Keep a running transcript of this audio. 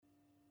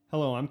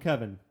Hello, I'm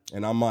Kevin.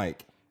 And I'm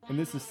Mike. And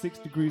this is 6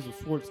 Degrees of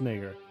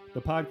Schwarzenegger, the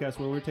podcast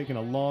where we're taking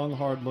a long,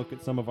 hard look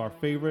at some of our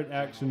favorite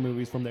action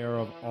movies from the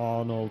era of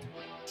Arnold.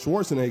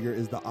 Schwarzenegger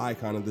is the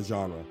icon of the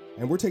genre,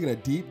 and we're taking a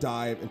deep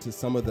dive into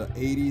some of the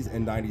 80s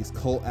and 90s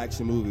cult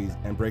action movies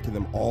and breaking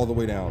them all the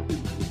way down.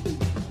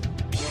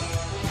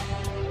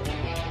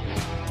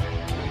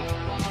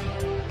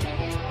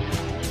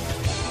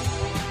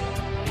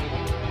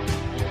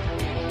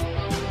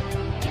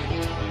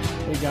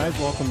 Hey guys,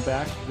 welcome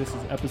back. This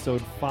is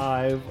episode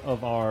 5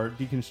 of our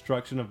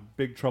deconstruction of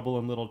Big Trouble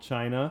in Little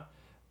China.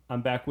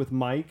 I'm back with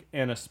Mike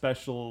and a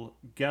special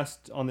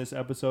guest on this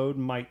episode.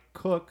 Mike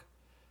Cook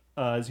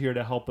is here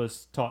to help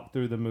us talk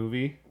through the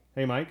movie.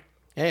 Hey Mike.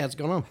 Hey, how's it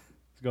going on?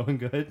 It's going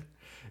good.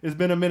 It's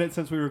been a minute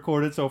since we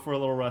recorded, so if we're a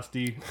little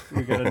rusty,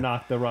 we got to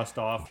knock the rust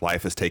off.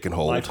 Life has taken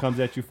hold. Life comes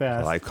at you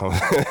fast. Life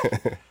comes.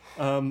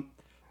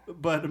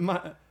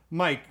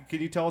 Mike, can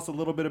you tell us a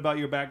little bit about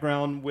your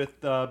background with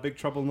Big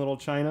Trouble in Little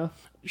China?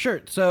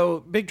 Sure.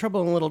 So, Big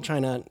Trouble in Little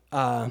China,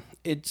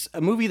 it's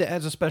a movie that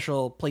has a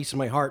special place in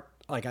my heart.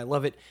 Like, I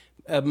love it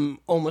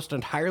almost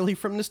entirely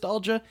from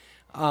nostalgia.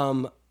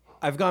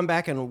 I've gone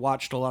back and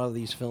watched a lot of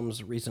these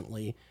films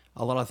recently.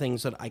 A lot of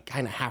things that I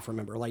kind of half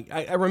remember. Like,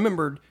 I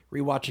remembered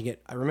rewatching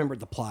it. I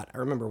remembered the plot. I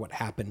remember what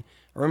happened.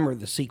 I remember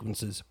the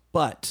sequences.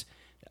 But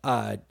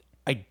I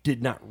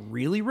did not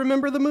really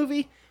remember the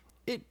movie.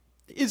 It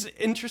is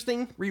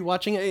interesting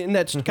rewatching it, and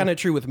that's kind of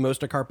true with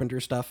most of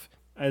Carpenter's stuff.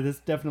 This is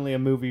definitely a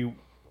movie,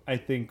 I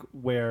think,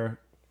 where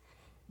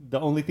the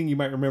only thing you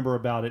might remember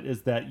about it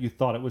is that you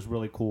thought it was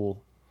really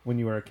cool when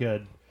you were a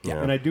kid.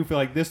 Yeah. And I do feel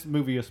like this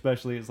movie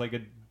especially is like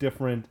a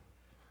different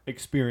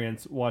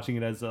experience watching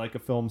it as like a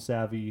film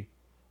savvy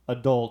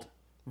adult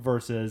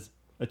versus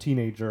a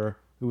teenager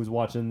who was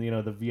watching, the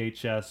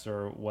VHS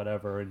or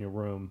whatever in your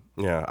room.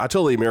 Yeah, I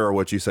totally mirror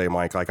what you say,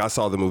 Mike. Like, I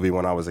saw the movie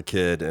when I was a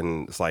kid,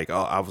 and it's like,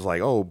 I was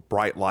like, oh,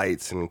 bright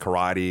lights and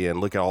karate, and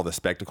look at all the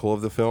spectacle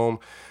of the film.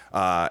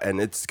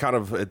 And it's kind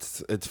of,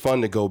 it's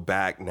fun to go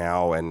back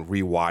now and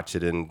rewatch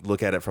it and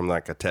look at it from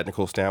like a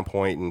technical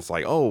standpoint. And it's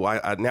like, oh,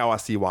 I now I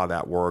see why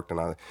that worked.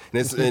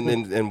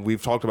 And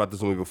we've talked about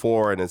this movie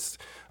before, and it's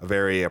a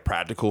very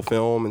practical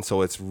film. And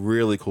so it's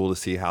really cool to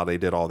see how they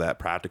did all that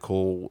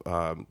practical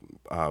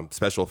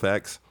special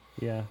effects.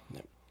 Yeah.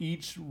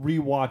 Each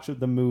rewatch of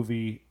the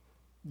movie,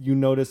 you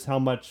notice how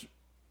much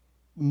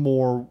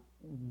more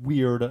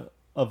weird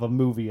of a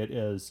movie it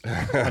is.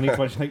 On each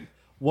watch, like,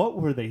 what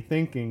were they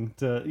thinking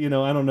to,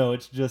 I don't know.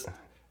 It's just,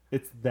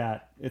 it's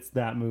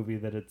that movie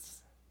that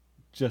it's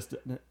just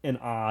an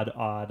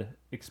odd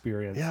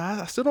experience.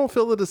 Yeah, I still don't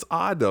feel that it's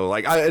odd though.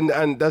 Like,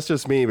 and that's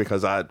just me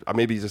because I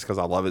maybe just because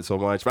I love it so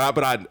much.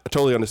 But I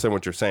totally understand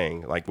what you're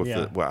saying. Like with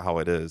how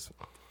it is.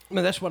 I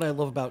mean, that's what I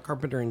love about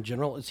Carpenter in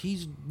general, is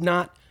he's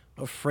not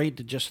afraid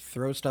to just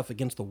throw stuff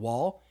against the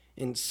wall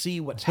and see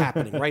what's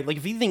happening, right? Like,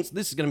 if he thinks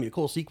this is going to be a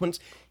cool sequence,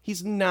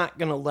 he's not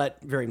going to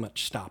let very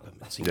much stop him,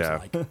 it seems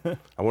like.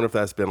 I wonder if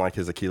that's been like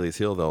his Achilles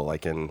heel, though,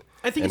 like in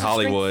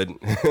Hollywood.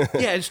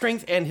 Yeah, his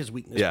strength and his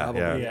weakness,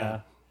 probably.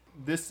 Yeah.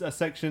 This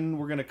section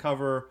we're going to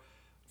cover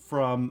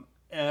from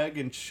Egg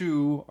and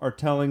Chu are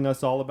telling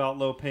us all about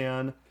Lo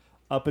Pan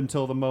up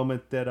until the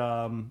moment that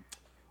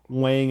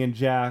Wang and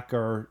Jack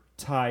are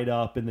tied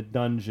up in the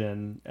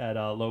dungeon at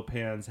Lo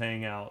Pan's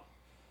hangout.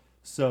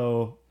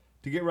 So,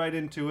 to get right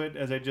into it,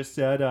 as I just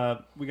said,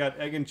 we got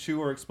Egg and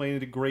Chu are explaining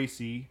to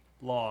Gracie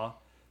Law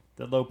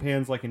that Lo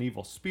Pan's like an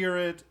evil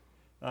spirit.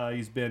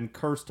 He's been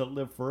cursed to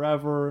live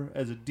forever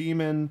as a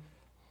demon,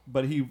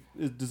 but he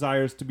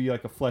desires to be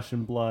like a flesh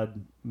and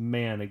blood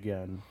man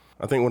again.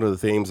 I think one of the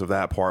themes of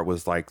that part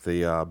was like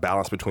the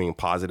balance between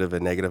positive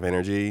and negative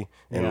energy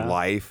in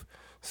life.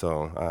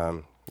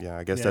 So,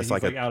 I guess that's he's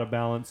like out of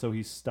balance, so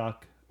he's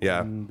stuck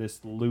in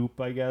this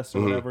loop, I guess,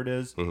 or whatever it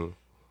is. Mm-hmm.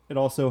 It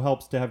also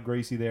helps to have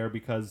Gracie there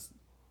because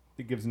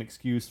it gives an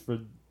excuse for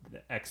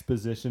the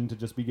exposition to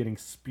just be getting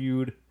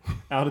spewed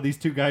out of these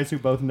two guys who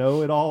both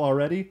know it all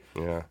already.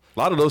 Yeah. A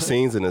lot of those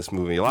scenes in this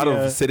movie. A lot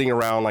of sitting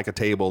around like a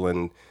table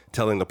and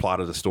telling the plot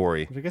of the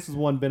story. Which I guess is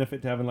one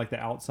benefit to having like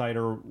the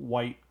outsider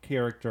white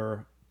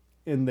character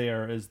in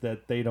there, is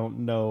that they don't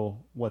know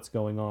what's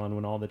going on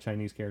when all the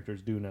Chinese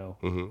characters do know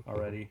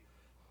already.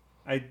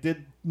 I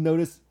did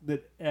notice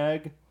that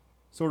Egg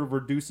sort of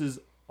reduces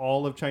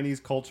all of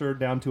Chinese culture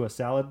down to a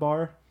salad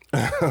bar.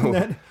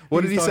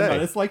 What did he say?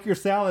 It's like your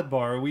salad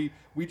bar. We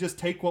just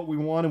take what we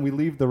want and we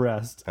leave the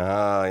rest.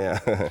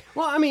 Yeah.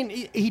 Well, I mean,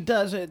 he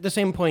does at the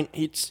same point.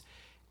 It's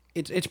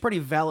pretty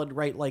valid,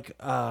 right? Like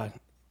a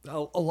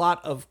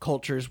lot of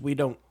cultures we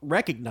don't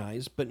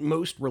recognize, but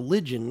most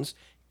religions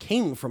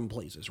came from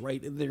places, right?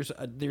 There's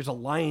a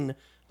line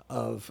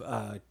of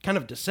kind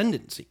of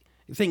descendancy.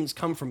 Things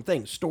come from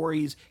things.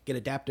 Stories get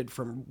adapted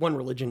from one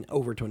religion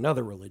over to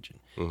another religion.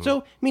 Mm-hmm.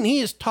 So, I mean,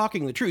 he is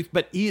talking the truth,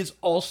 but he is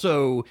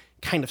also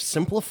kind of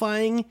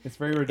simplifying. It's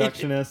very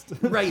reductionist.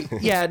 Right.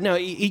 Yeah, no,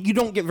 you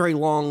don't get very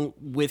long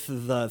with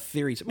the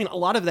theories. I mean, a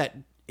lot of that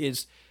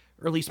is,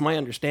 or at least my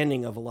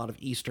understanding of a lot of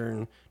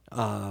Eastern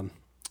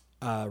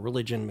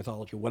religion,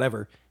 mythology,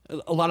 whatever,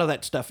 a lot of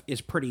that stuff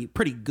is pretty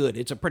good.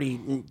 It's a pretty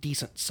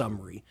decent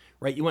summary,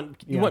 right? You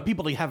want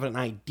people to have an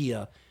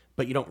idea,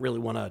 but you don't really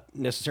want to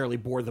necessarily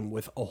bore them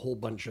with a whole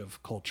bunch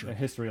of culture. A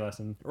history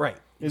lesson. Right.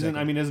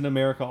 Isn't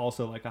America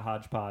also like a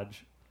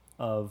hodgepodge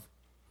of,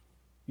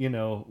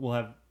 we'll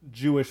have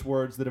Jewish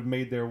words that have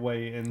made their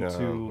way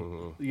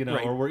into,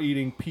 Right. or we're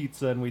eating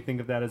pizza and we think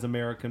of that as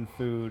American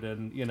food,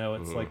 and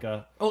it's like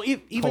a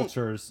even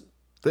cultures.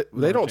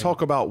 They don't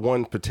talk about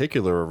one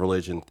particular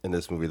religion in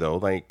this movie though.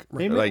 They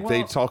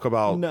talk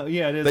about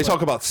it is. they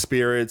talk about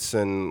spirits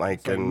and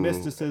and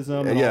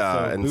mysticism, and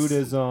also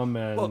Buddhism,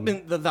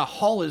 and the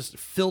hall is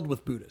filled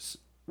with Buddhists.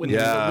 When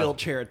there's Yeah. a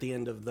wheelchair at the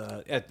end of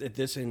at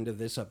this end of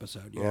this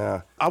episode.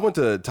 Yeah. I went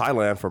to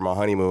Thailand for my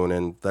honeymoon,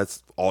 and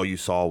that's all you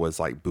saw was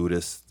like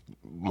Buddhist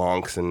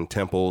monks and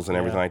temples and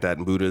everything like that,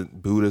 and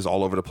Buddha's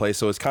all over the place.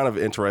 So it's kind of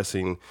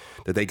interesting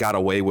that they got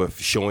away with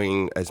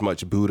showing as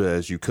much Buddha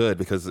as you could,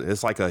 because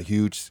it's like a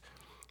huge.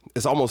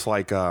 It's almost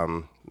like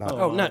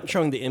not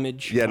showing the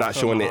image. yeah, not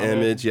showing the Muhammad.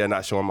 image. Yeah,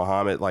 not showing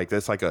Muhammad. Like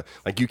that's like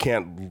you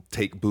can't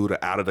take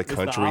Buddha out of the it's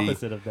country. the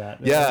opposite of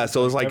that. Yeah,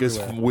 so it's like it's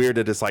everywhere. weird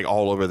that it's like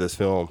all over this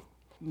film.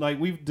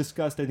 Like we've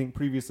discussed, I think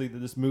previously, that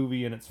this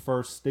movie in its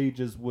first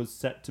stages was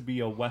set to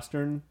be a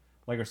Western,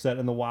 or set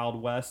in the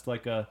Wild West,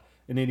 like an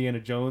Indiana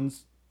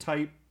Jones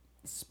type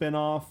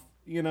spin-off,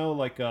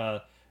 like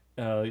a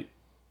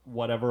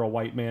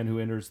white man who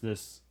enters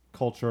this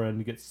culture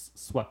and gets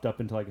swept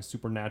up into like a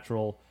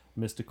supernatural,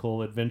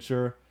 mystical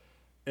adventure.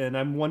 And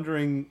I'm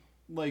wondering,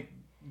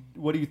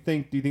 what do you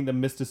think? Do you think the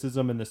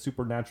mysticism and the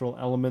supernatural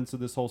elements of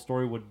this whole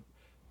story would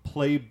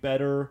play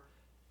better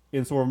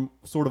in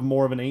sort of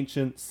more of an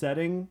ancient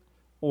setting,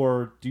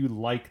 or do you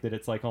like that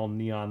it's like all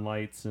neon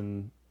lights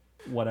and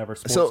whatever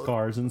sports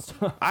cars and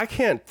stuff? I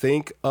can't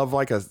think of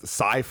like a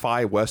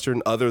sci-fi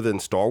Western other than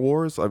Star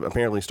Wars.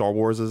 Apparently Star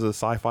Wars is a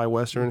sci-fi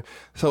Western.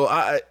 So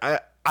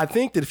I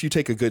think that if you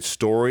take a good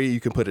story,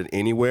 you can put it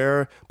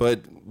anywhere,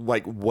 but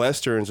like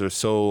Westerns are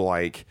so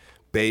like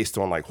based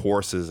on like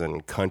horses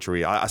and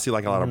country. I see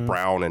like a lot of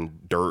brown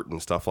and dirt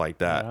and stuff like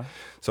that. Yeah.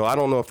 So I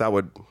don't know if that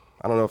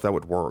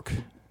would work.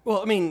 Well,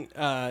 I mean,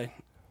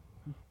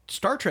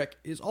 Star Trek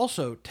is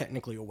also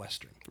technically a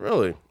Western.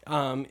 Really?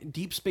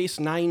 Deep Space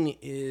Nine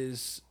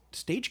is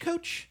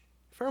Stagecoach,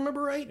 if I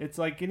remember right. It's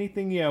like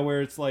anything,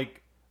 where it's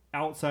like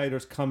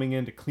outsiders coming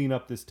in to clean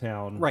up this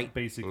town. Right.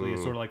 Basically,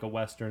 it's sort of like a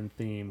Western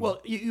theme. Well,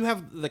 you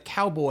have the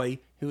cowboy,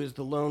 who is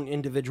the lone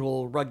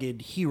individual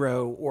rugged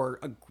hero or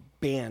a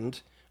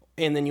band,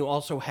 and then you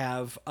also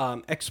have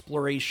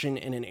exploration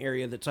in an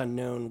area that's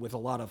unknown with a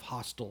lot of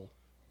hostile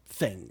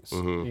things.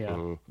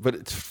 yeah.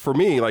 But for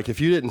me, like if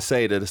you don't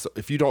say that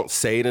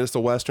it's a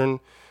Western,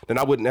 then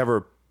I would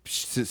never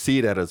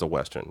see that as a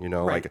Western.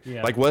 Right.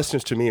 Like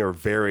Westerns to me are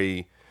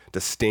very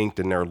distinct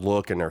in their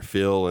look and their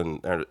feel,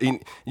 and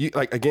you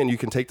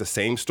can take the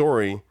same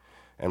story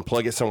and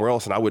plug it somewhere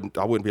else, and I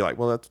wouldn't be like,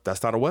 well,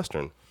 that's not a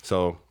Western.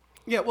 So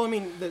Yeah, well, I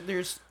mean,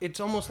 it's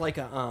almost like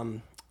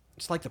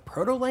it's like the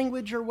proto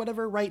language or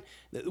whatever, right?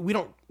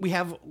 We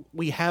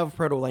have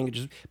proto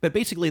languages, but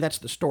basically that's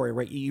the story,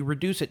 right? You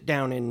reduce it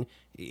down and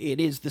it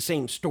is the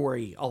same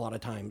story a lot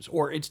of times,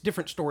 or it's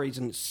different stories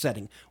in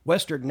setting.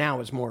 Western now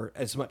is more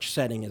as much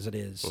setting as it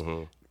is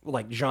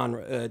like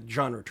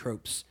genre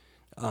tropes.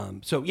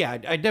 So yeah,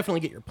 I definitely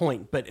get your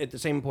point, but at the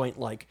same point,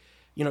 like,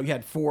 you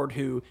had Ford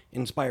who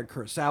inspired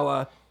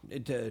Kurosawa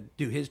to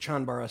do his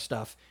Chanbara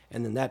stuff,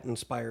 and then that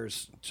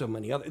inspires so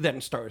many other. That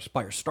inspires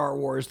Star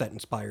Wars. That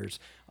inspires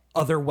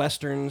other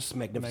westerns,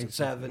 Magnificent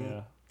Seven.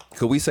 Yeah.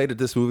 could we say that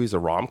this movie's a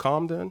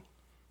rom-com then?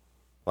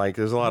 Like,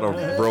 there's a lot of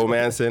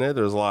romance in it.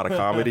 There's a lot of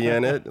comedy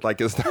in it. Like,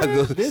 it's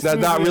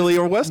not really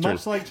a Western.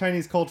 Much like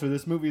Chinese culture,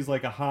 this movie is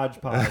like a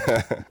hodgepodge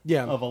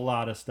Yeah. of a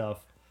lot of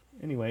stuff.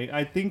 Anyway,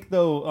 I think,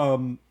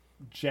 though,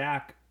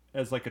 Jack,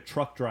 as like a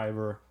truck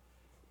driver,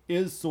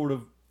 is sort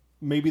of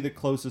maybe the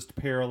closest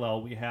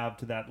parallel we have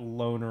to that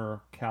loner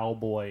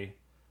cowboy,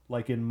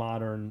 like in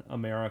modern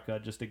America,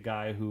 just a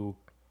guy who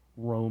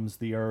roams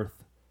the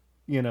earth,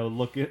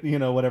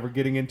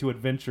 getting into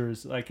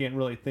adventures. I can't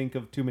really think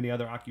of too many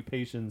other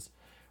occupations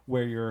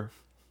where you're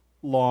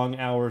long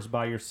hours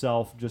by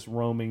yourself just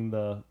roaming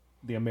the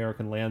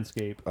American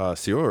landscape.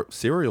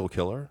 Serial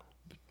killer.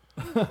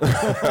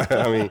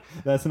 I mean,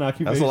 That's an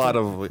occupation. that's a lot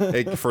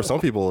of. For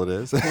some people, it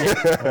is.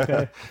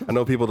 Okay. I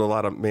know people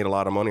that made a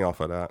lot of money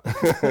off of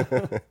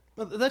that.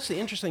 Well, that's the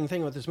interesting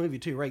thing about this movie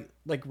too, right?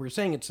 Like we're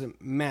saying, it's a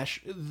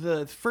mash.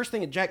 The first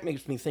thing that Jack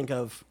makes me think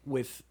of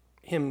with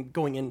him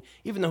going in,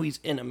 even though he's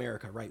in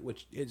America, right,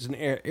 which is an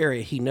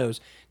area he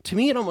knows. To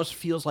me, it almost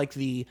feels like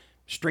the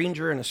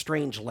stranger in a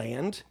strange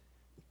land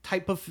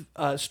type of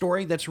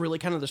story. That's really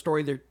kind of the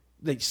story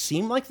they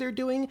seem like they're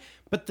doing,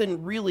 but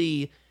then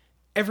really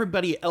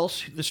everybody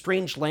else, the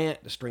strange land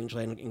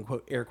in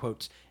air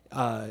quotes,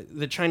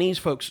 the Chinese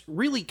folks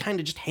really kind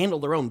of just handle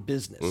their own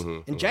business,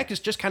 and Jack is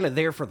just kind of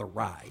there for the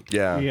ride.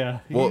 Yeah. Yeah,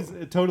 Well, he's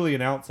totally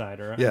an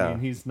outsider. Yeah. I mean,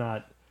 he's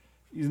not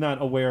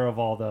aware of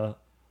all the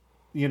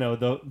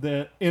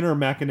the inner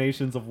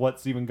machinations of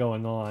what's even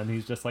going on.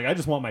 He's just like, I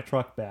just want my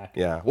truck back.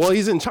 Yeah. Well,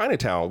 he's in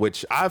Chinatown,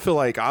 which I feel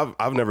like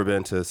I've never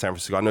been to San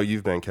Francisco. I know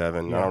you've been,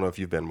 Kevin. Yeah. I don't know if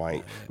you've been,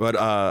 Mike. But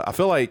I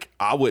feel like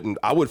I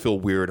would feel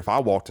weird if I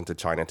walked into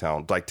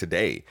Chinatown like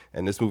today,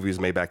 and this movie was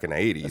made back in the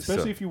 80s.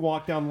 Especially if you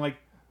walk down like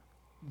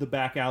the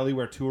back alley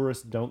where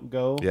tourists don't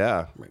go.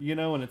 Yeah.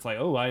 And it's like,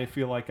 oh, I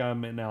feel like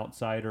I'm an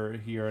outsider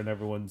here, and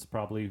everyone's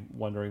probably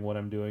wondering what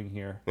I'm doing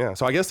here. Yeah.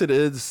 So I guess it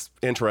is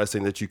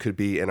interesting that you could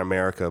be in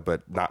America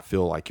but not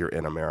feel like you're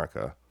in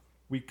America.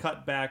 We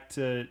cut back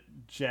to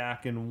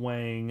Jack and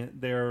Wang.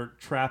 They're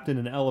trapped in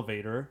an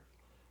elevator,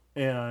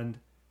 and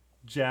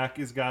Jack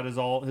has got his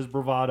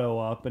bravado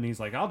up, and he's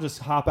like, I'll just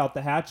hop out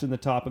the hatch in the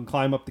top and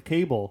climb up the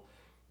cable.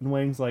 And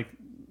Wang's like,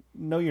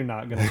 no, you're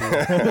not going to do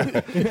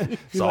that.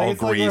 It's all like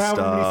we're greased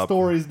having these up.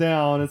 stories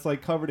down. It's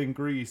like covered in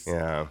grease.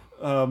 Yeah.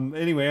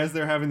 Anyway, as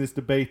they're having this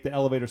debate, the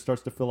elevator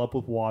starts to fill up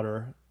with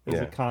water.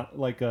 There's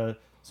like a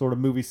sort of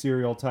movie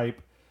serial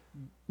type,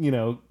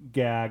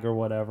 gag or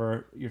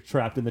whatever. You're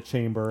trapped in the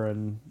chamber,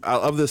 and I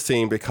love this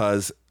scene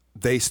because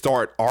they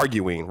start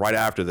arguing right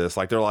after this.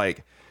 Like, they're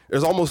like,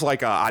 there's almost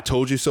like a I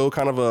told you so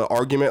kind of a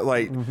argument.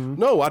 Like,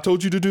 no, I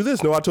told you to do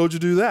this. No, I told you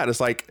to do that.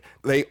 It's like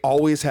they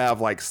always have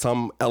like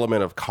some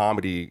element of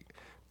comedy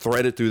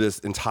threaded through this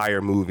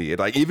entire movie.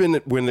 Like,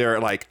 even when they're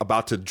like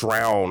about to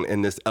drown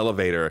in this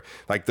elevator,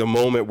 like the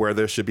moment where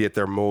they should be at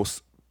their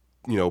most,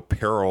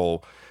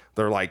 peril,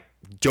 they're like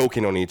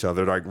joking on each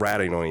other, like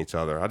ratting on each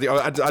other.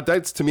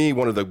 That's to me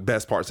one of the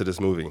best parts of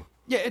this movie.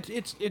 Yeah,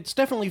 it's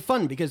definitely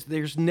fun because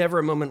there's never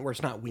a moment where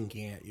it's not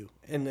winking at you,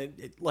 and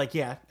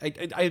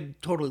I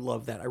totally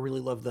love that. I really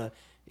love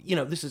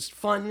this is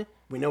fun.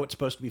 We know it's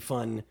supposed to be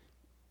fun.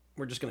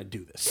 We're just gonna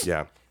do this.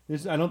 Yeah.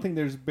 I don't think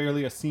there's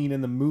barely a scene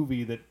in the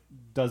movie that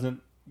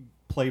doesn't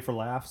play for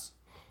laughs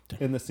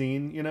in the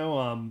scene.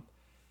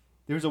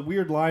 There's a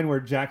weird line where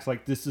Jack's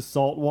like, "This is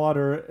salt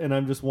water," and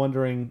I'm just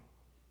wondering.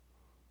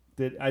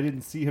 I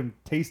didn't see him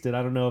taste it.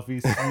 I don't know if he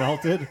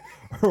smelt it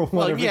or whatever.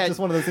 Well, yeah. It's just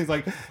one of those things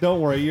like, don't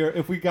worry,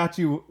 if we got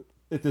you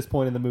at this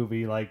point in the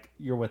movie, like,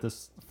 you're with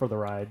us for the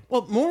ride.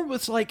 Well, more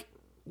was like,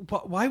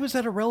 why was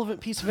that a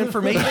relevant piece of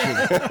information?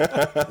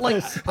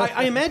 Like,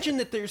 I imagine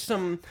that there's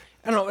some,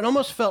 I don't know, it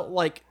almost felt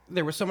like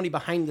there was somebody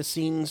behind the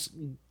scenes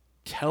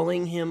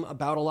telling him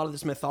about a lot of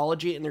this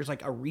mythology, and there's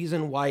like a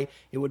reason why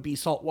it would be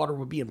salt water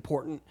would be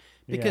important,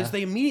 because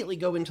they immediately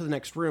go into the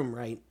next room,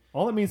 right?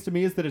 All it means to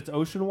me is that it's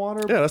ocean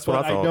water. Yeah, that's what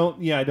but I thought.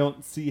 I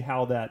don't see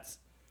how that's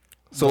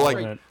So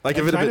relevant. like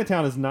and if it had been,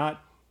 Chinatown is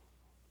not,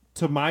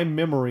 to my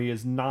memory,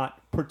 is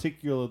not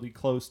particularly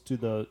close to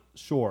the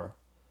shore,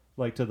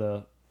 like to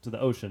the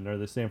ocean or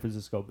the San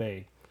Francisco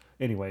Bay.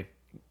 Anyway,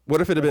 what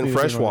if it had been Neither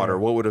freshwater? nor there.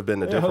 What would have been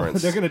the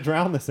difference? They're going to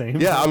drown the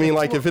same. Yeah, I mean,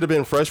 like if it had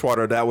been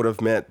freshwater, that would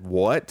have meant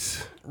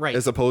what? Right.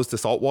 As opposed to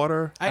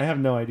saltwater? I have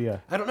no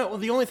idea. I don't know. Well,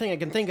 the only thing I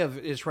can think of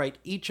is, right,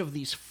 each of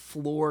these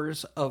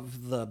floors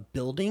of the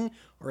building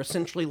are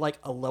essentially like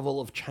a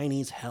level of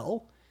Chinese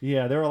hell.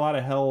 Yeah, there are a lot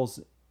of hells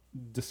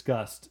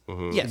discussed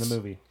in Yes. the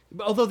movie.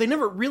 Although they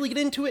never really get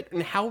into it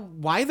and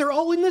why they're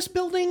all in this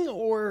building,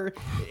 or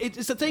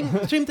it's the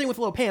same thing with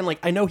Lo Pan. Like,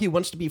 I know he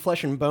wants to be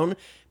flesh and bone,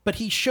 but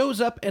he shows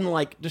up and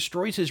like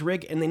destroys his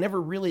rig, and they never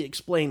really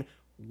explain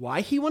why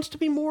he wants to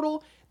be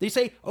mortal. They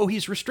say, "Oh,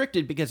 he's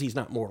restricted because he's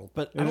not mortal,"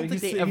 but I don't think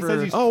they ever. He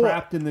says he's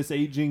trapped in this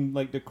aging,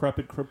 like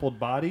decrepit, crippled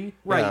body.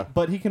 Right. Yeah.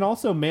 But he can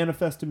also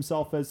manifest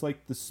himself as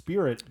like the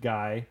spirit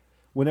guy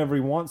whenever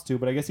he wants to.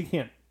 But I guess he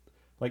can't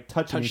like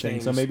touch anything,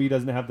 things. so maybe he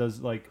doesn't have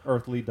those like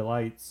earthly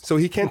delights. So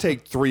he can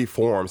take three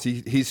forms.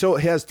 He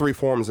has three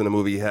forms in the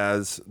movie. He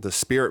has the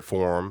spirit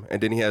form,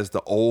 and then he has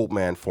the old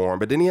man form,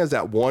 but then he has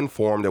that one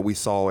form that we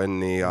saw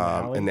in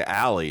the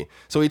alley.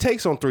 So he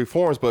takes on three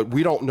forms, but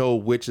we don't know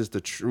which is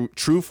the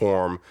true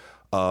form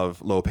of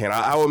Lo Pan.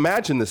 I would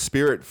imagine the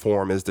spirit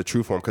form is the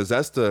true form because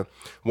that's the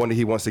one that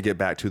he wants to get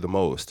back to the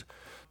most.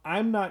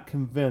 I'm not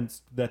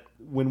convinced that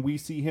when we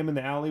see him in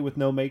the alley with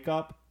no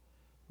makeup,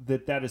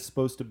 that is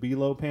supposed to be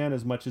Lo Pan,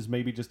 as much as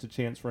maybe just a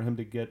chance for him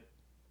to get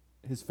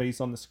his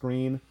face on the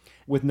screen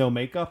with no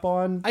makeup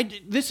on.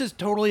 This is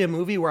totally a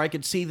movie where I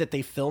could see that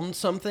they filmed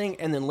something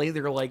and then later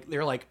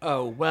they're like,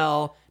 oh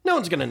well, no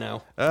one's gonna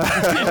know.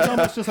 It's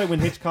almost just like when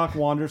Hitchcock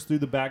wanders through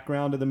the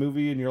background of the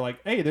movie and you're like,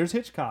 hey, there's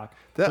Hitchcock.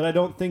 But I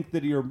don't think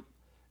that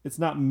it's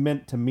not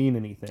meant to mean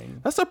anything.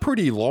 That's a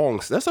pretty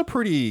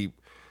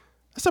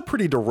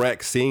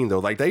direct scene though.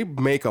 Like they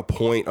make a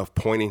point of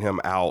pointing him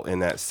out in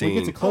that scene.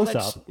 It's a close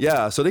up.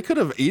 Yeah, so they could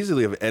have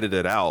easily have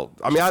edited out.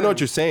 I mean, I know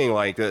what you're saying.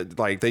 Like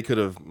they could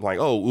have like,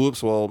 oh,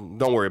 oops. Well,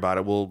 don't worry about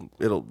it.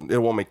 It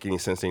won't make any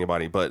sense to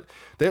anybody. But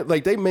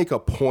they make a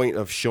point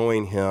of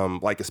showing him,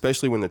 like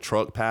especially when the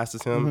truck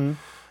passes him,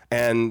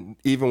 and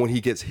even when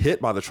he gets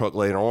hit by the truck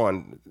later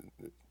on.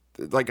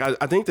 Like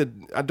I think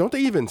that don't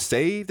they even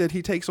say that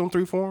he takes on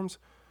three forms?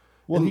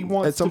 Well, he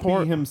wants to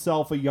point, be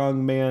himself a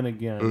young man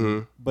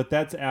again, but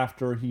that's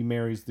after he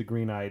marries the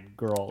green-eyed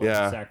girl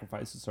and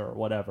sacrifices her or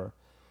whatever.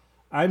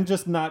 I'm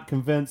just not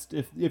convinced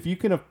if you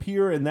can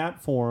appear in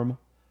that form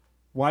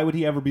Why would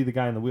he ever be the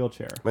guy in the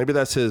wheelchair? Maybe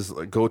that's his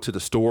go to the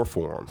store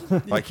form.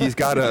 Like he's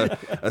got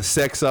a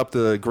sex up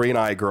the green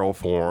eyed girl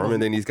form,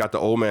 and then he's got the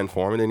old man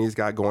form, and then he's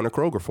got going to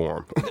Kroger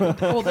form.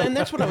 Well, and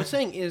that's what I was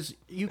saying is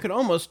you could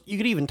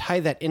even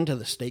tie that into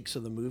the stakes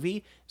of the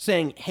movie,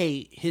 saying,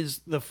 hey,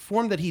 the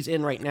form that he's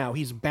in right now,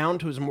 he's bound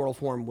to his mortal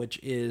form, which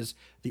is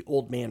the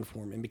old man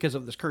form, and because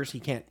of this curse,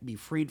 he can't be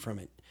freed from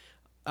it.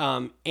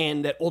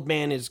 And that old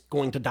man is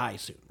going to die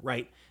soon,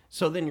 right?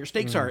 So then your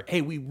stakes are,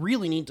 hey, we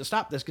really need to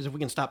stop this, because if we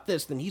can stop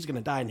this, then he's going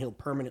to die and he'll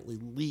permanently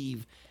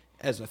leave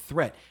as a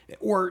threat.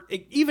 Or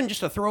even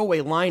just a throwaway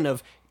line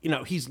of,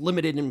 he's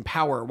limited in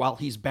power while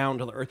he's bound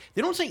to the earth.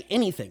 They don't say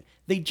anything.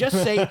 They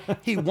just say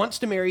he wants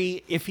to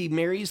marry. If he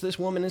marries this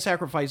woman and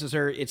sacrifices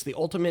her, it's the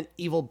ultimate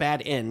evil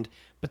bad end.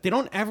 But they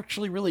don't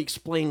actually really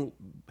explain.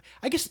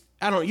 I guess,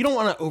 I don't know. You don't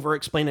want to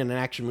over-explain in an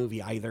action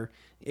movie either.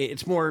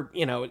 It's more,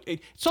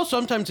 so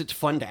sometimes it's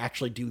fun to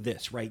actually do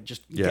this, right?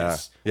 Just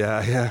guess.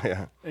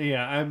 Yeah.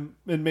 And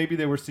maybe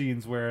there were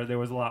scenes where there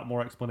was a lot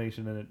more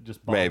explanation and it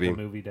just bogged the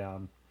movie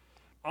down.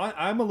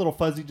 I'm a little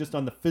fuzzy just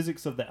on the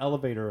physics of the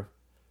elevator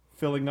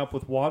filling up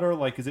with water.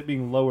 Like, is it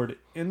being lowered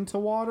into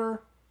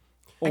water?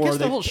 Or I guess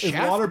the whole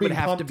shaft water being would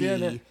have pumped to be...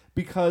 in?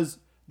 Because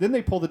then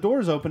they pull the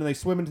doors open and they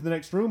swim into the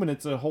next room and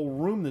it's a whole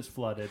room that's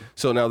flooded.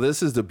 So now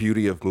this is the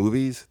beauty of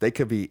movies. They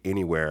could be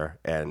anywhere,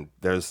 and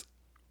there's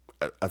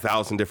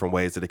 1,000 different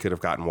ways that they could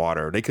have gotten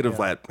water. They could have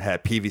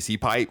had PVC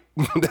pipe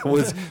that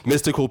was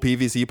mystical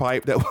PVC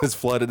pipe that was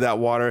flooded that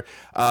water.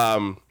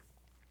 I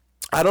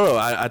don't know.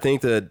 I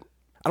think that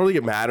I don't think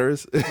it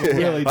matters. It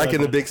really like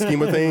in the big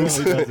scheme of things.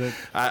 Really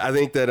I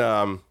think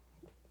that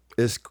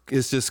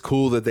it's just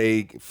cool that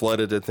they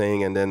flooded the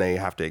thing and then they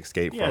have to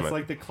escape from it. Yeah, it's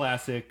like the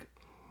classic.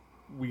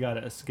 We got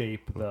to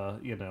escape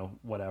the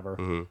whatever.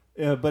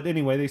 Mm-hmm. But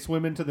anyway, they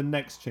swim into the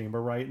next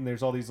chamber, right? And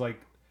there's all these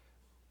like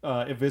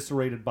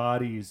eviscerated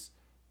bodies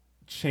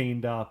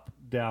chained up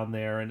down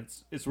there, and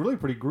it's really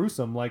pretty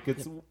gruesome. Like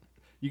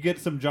you get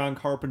some John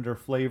Carpenter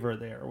flavor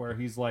there, where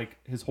he's like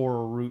his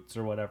horror roots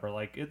or whatever.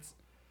 Like it's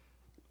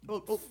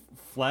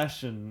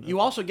flesh, and you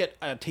also get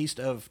a taste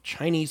of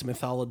Chinese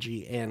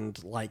mythology,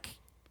 and like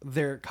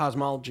their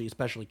cosmology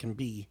especially can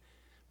be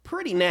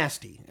pretty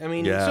nasty. I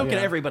mean, so can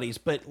everybody's,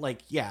 but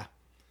like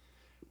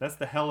that's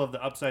the hell of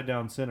the upside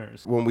down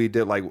sinners. When we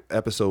did like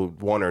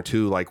episode 1 or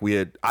 2, like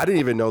I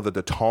didn't even know that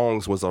the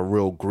Tongs was a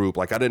real group.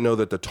 Like I didn't know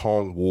that the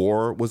Tong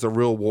War was a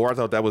real war. I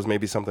thought that was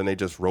maybe something they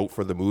just wrote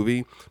for the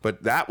movie,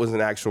 but that was an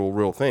actual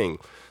real thing.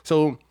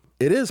 So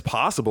it is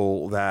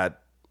possible that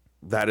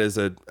is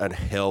a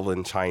hell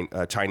in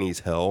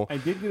Chinese hell. I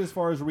did get as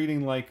far as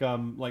reading like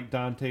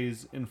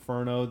Dante's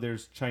Inferno.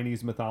 There's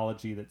Chinese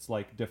mythology that's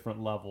like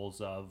different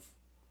levels of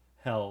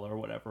hell or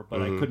whatever,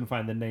 but I couldn't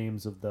find the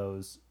names of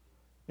those.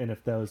 And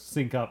if those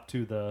sync up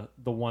to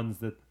the ones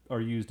that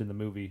are used in the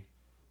movie.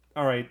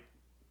 All right.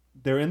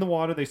 They're in the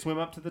water. They swim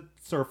up to the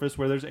surface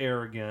where there's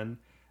air again.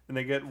 And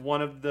they get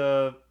one of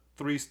the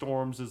 3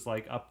 storms is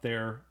like up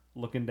there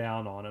looking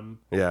down on them.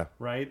 Yeah.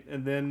 Right?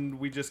 And then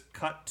we just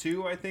cut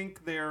to, I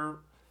think, they're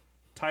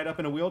tied up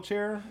in a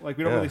wheelchair. Like,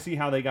 we don't really see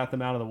how they got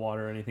them out of the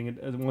water or anything.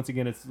 Once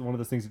again, it's one of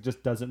those things that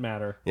just doesn't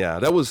matter. Yeah,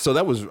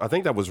 I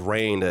think that was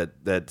Rain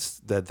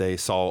that they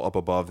saw up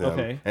above them.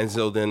 Okay. And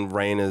so then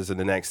Rain is in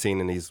the next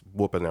scene and he's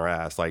whooping their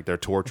ass. Like they're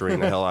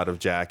torturing the hell out of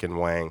Jack and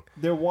Wang.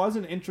 There was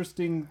an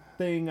interesting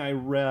thing I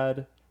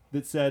read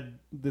that said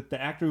that the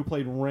actor who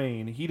played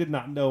Rain, he did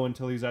not know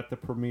until he was at the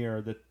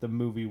premiere that the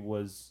movie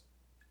was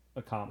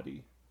a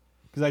comedy.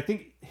 Because I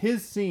think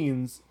his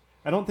scenes,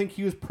 I don't think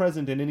he was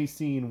present in any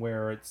scene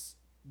where it's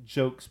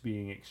jokes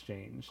being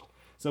exchanged.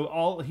 So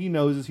all he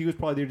knows is he was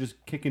probably there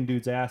just kicking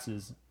dudes'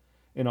 asses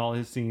in all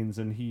his scenes,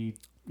 and he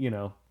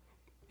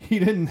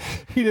didn't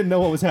know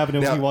what was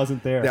happening when he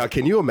wasn't there. Now,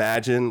 can you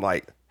imagine,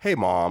 like, hey,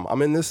 Mom,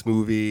 I'm in this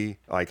movie,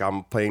 like,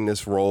 I'm playing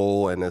this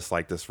role, and it's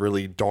like this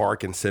really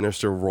dark and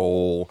sinister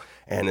role,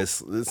 and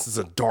this is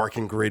a dark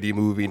and gritty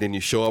movie, and then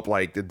you show up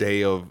like the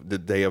day of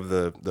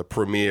the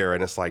premiere,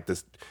 and it's like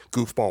this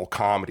goofball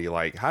comedy.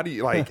 Like, how do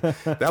you like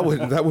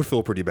that would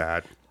feel pretty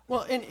bad.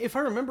 Well, and if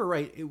I remember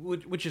right,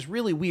 which is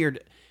really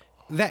weird,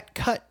 that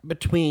cut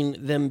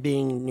between them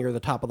being near the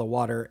top of the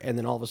water and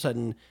then all of a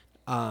sudden,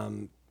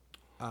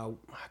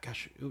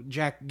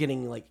 Jack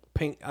getting like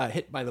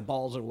hit by the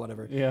balls or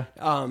whatever. Yeah.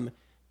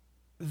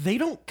 They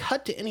don't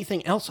cut to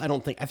anything else, I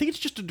don't think. I think it's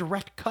just a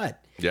direct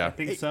cut. Yeah. I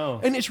think so.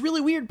 And it's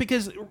really weird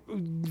because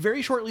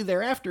very shortly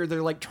thereafter,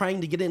 they're like trying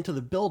to get into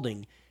the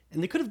building,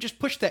 and they could have just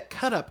pushed that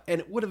cut up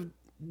and it would have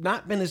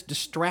not been as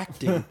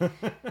distracting.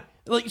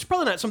 Like, it's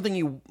probably not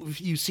something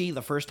you see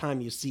the first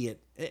time you see it.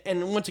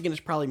 And once again,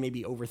 it's probably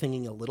maybe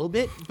overthinking a little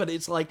bit, but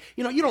it's like,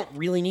 you don't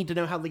really need to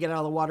know how they get out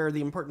of the water.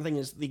 The important thing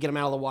is they get them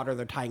out of the water,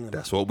 they're tying them.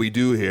 That's what we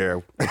do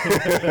here.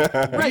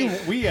 Right.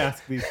 We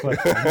ask these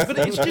questions. But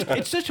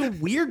it's such a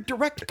weird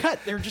direct cut.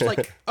 They're just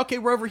like, okay,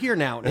 we're over here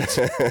now.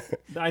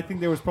 I think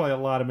there was probably a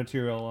lot of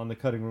material on the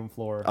cutting room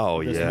floor.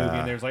 Oh, of this yeah. movie,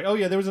 and there's like, oh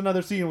yeah, there was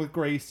another scene with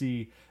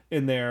Gracie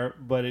in there,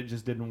 but it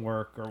just didn't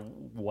work or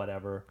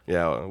whatever.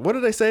 Yeah. What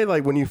did they say?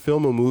 Like, when you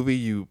film a movie,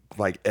 you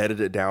like edit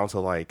it down to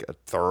like a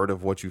third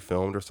of what you filmed.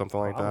 filmed or something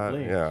like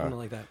Probably. that. Yeah. Something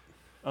like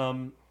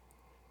that.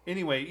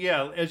 Anyway,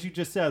 yeah, as you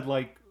just said,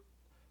 like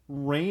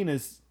Rain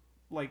is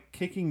like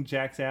kicking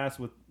Jack's ass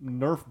with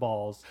Nerf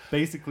balls.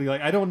 Basically,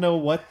 like I don't know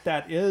what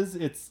that is.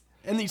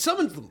 And he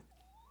summons them.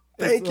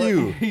 Thank like,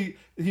 you.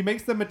 He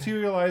makes them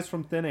materialize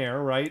from thin air,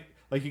 right?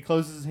 Like he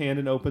closes his hand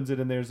and opens it,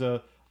 and there's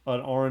an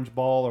orange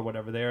ball or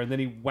whatever there, and then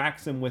he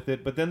whacks him with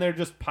it. But then they're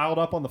just piled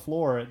up on the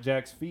floor at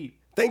Jack's feet.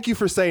 Thank you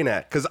for saying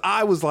that, because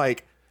I was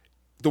like,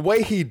 the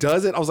way he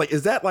does it, I was like,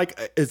 is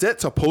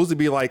that supposed to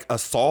be like a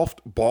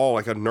soft ball,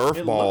 like a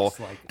Nerf ball looks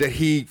like it. that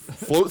he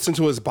floats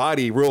into his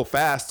body real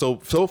fast, so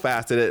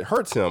fast that it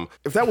hurts him?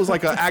 If that was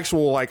like an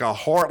actual, like a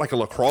hard, like a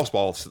lacrosse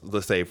ball,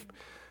 let's say,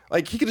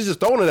 like he could have just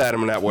thrown it at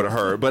him and that would have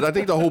hurt. But I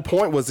think the whole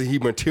point was that he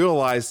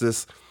materialized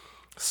this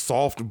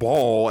soft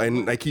ball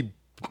and like he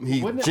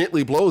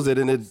gently blows it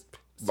and it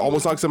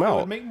almost knocks him It out.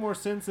 would make more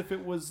sense if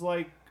it was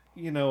like,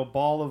 a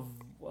ball of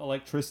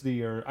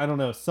electricity or I don't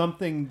know,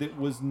 something that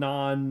was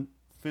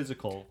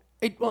non-physical.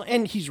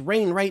 And he's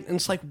Rain, right? And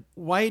it's like,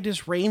 why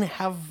does Rain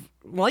have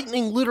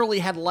lightning? Literally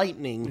had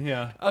lightning.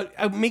 Yeah.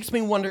 It makes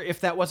me wonder if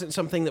that wasn't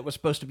something that was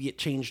supposed to be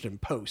changed in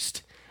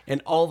post,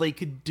 and all they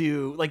could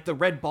do, like the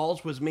red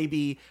balls, was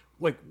maybe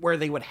like where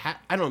they would have,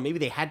 I don't know, maybe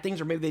they had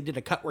things, or maybe they did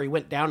a cut where he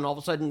went down and all of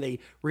a sudden they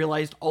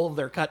realized all of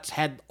their cuts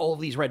had all of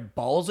these red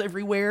balls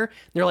everywhere.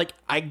 They're like,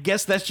 I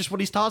guess that's just what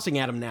he's tossing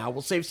at him now.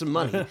 We'll save some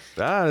money.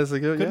 That is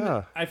a good,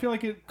 yeah. I feel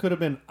like it could have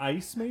been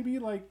ice, maybe,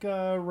 like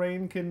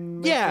Rain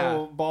can make Yeah.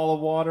 a ball of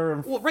water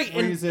and Well, right,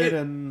 and freeze it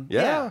and...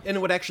 Yeah. And it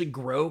would actually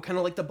grow kind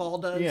of like the ball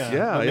does. Yeah,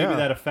 Yeah, but maybe yeah.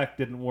 that effect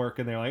didn't work,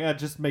 and they're like,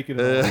 just make it.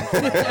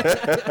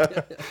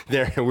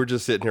 We're We're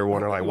just sitting here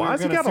wondering, like, why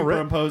is he gonna got a red?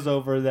 superimpose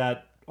over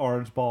that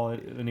orange ball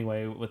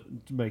anyway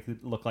to make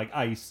it look like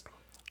ice.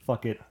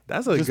 Fuck it.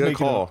 That's a Just good make it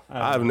call. I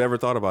don't I've know. never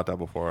thought about that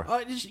before.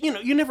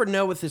 You never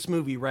know with this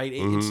movie, right?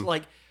 Mm-hmm. It's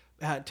like,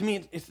 to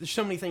me, there's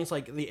so many things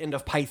like the end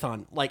of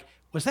Python. Like,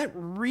 was that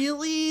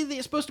really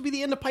supposed to be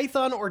the end of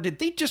Python, or did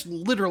they just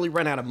literally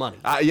run out of money?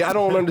 I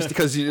don't understand,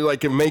 because you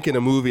like in making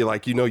a movie,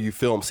 like you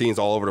film scenes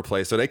all over the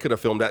place, so they could have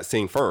filmed that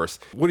scene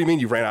first. What do you mean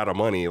you ran out of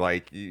money?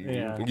 Like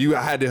you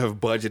had to have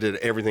budgeted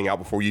everything out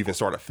before you even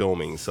started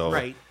filming. So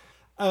Right.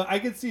 I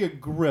could see a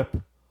grip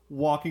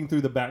walking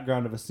through the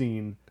background of a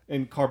scene,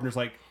 and Carpenter's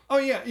like, "Oh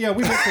yeah,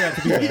 we went for that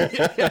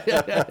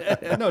to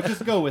be there. No,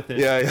 just go with it."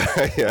 yeah.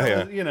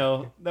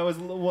 That was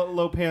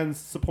Lopan's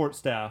support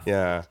staff.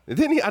 Yeah.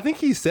 Didn't he? I think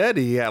he said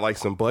he had like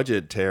some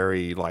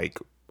budgetary like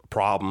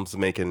problems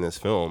making this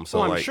film. So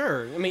I'm like,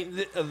 sure. I mean,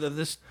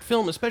 this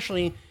film,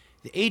 especially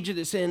the age that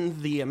it's in,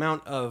 the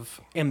amount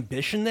of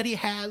ambition that he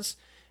has,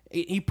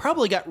 he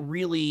probably got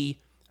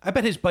really. I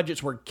bet his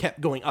budgets were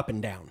kept going up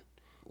and down.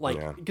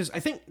 Like, because I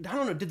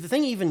don't know, did the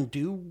thing even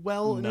do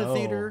well in the No,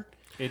 theater?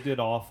 it did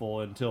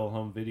awful until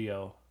home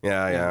video.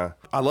 Yeah.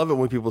 I love it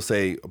when people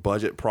say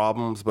budget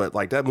problems, but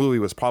like that movie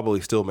was probably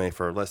still made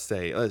for,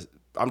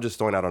 I'm just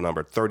throwing out a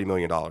number, $30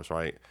 million,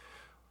 right?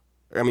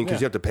 I mean,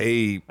 because you have to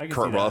pay I can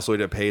Kurt see that. Russell,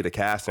 you have to pay the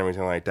cast and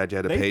everything like that. You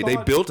had to They pay. They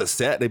thought- built a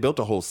set. They built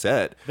a whole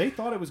set. They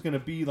thought it was going to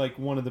be like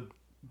one of the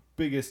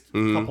biggest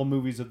couple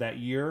movies of that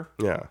year.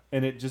 Yeah.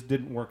 And it just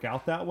didn't work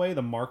out that way.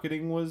 The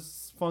marketing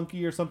was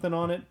funky or something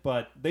on it,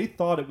 but they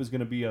thought it was going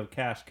to be a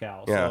cash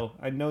cow. Yeah. So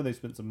I know they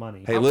spent some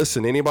money. Hey,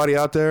 listen, anybody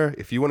out there,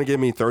 if you want to give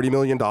me $30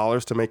 million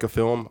to make a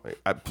film,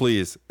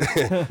 please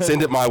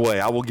send it my way.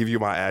 I will give you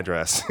my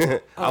address.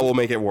 I will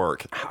make it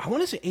work. I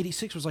want to say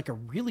 86 was like a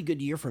really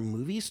good year for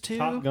movies, too.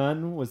 Top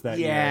Gun was that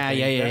Yeah,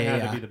 year. I think. yeah, That had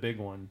yeah. to be the big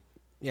one.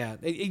 Yeah.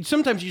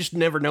 Sometimes you just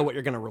never know what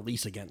you're going to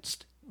release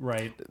against.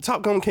 Right.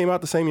 Top Gun came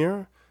out the same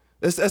year.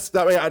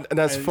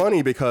 That's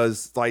funny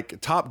because like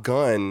Top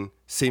Gun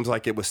seems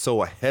like it was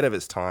so ahead of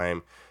its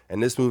time,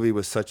 and this movie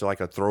was such like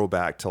a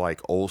throwback to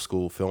like old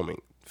school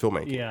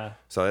filmmaking. Yeah.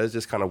 So it's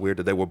just kind of weird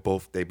that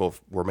they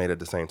both were made at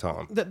the same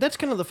time. That's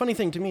kind of the funny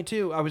thing to me,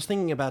 too. I was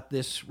thinking about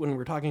this when we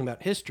were talking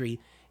about history,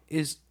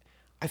 is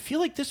I feel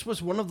like this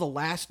was one of the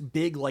last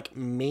big, like,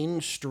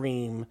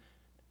 mainstream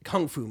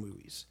kung fu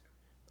movies.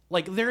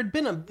 Like, there had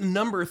been a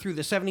number through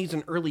the 70s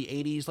and early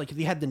 80s. Like,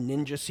 you had the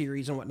Ninja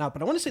series and whatnot.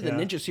 But I want to say the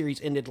Ninja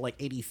series ended, like,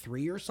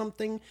 83 or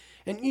something.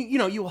 And, you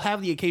will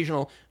have the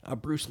occasional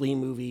Bruce Lee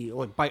movie,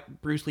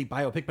 like Bruce Lee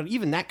biopic. But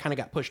even that kind of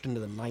got pushed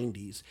into the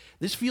 90s.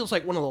 This feels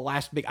like one of the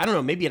last big... I don't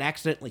know, maybe it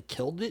accidentally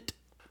killed it.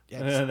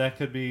 That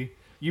could be.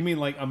 You mean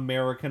like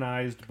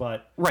Americanized,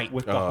 but Right.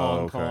 with the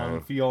Hong okay. Kong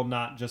feel,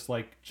 not just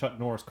like Chuck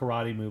Norris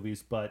karate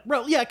movies, but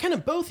Well, yeah, kind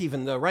of both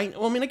even, though, right?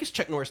 Well, I mean, I guess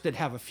Chuck Norris did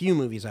have a few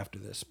movies after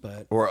this,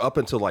 but... Or up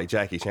until like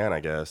Jackie Chan,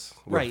 I guess,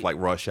 with Right. like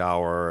Rush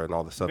Hour and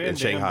all the stuff, Van and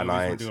Damme Shanghai movies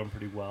were Nights. doing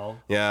pretty well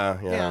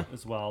Yeah.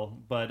 as well.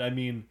 But I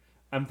mean,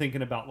 I'm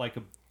thinking about like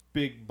a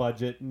big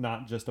budget,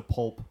 not just a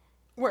pulp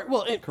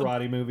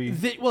karate movie.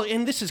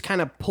 And this is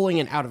kind of pulling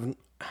it out of...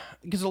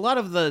 Because a lot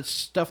of the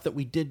stuff that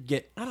we did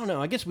get... I don't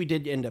know, I guess we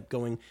did end up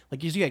going...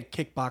 Like, you had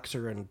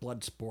Kickboxer and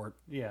Bloodsport.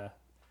 Yeah,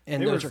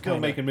 And they were those are still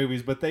kinda- making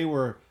movies, but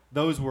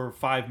those were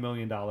 $5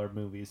 million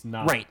movies,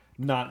 not Right.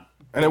 not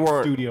And they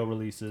weren't- studio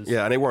releases.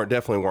 Yeah, and they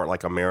definitely weren't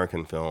like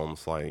American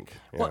films. Like,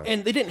 Well,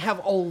 and they didn't have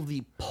all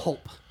the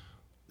pulp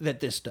that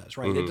this does,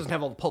 right? It doesn't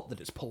have all the pulp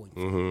that it's pulling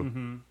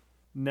from.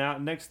 Now,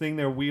 next thing,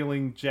 they're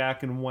wheeling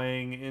Jack and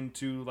Wang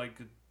into like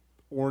an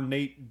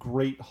ornate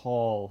great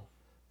hall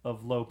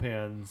of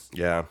Lopan's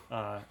Yeah.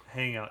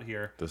 hangout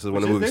here. This is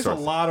when the movie there's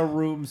starts. a lot of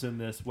rooms in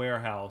this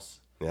warehouse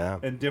Yeah.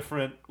 and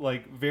different,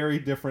 like very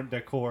different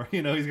decor.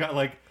 You know, he's got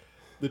like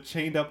the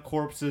chained up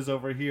corpses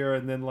over here,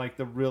 and then like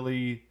the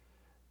really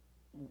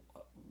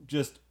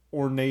just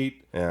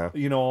ornate,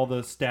 you know, all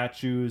the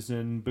statues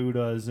and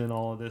Buddhas and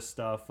all of this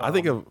stuff. I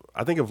think of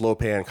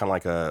Lopan kind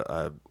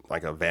of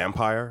like a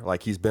vampire.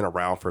 Like he's been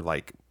around for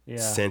like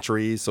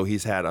centuries, so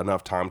he's had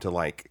enough time to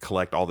like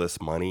collect all this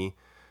money.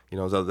 You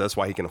know, so that's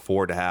why he can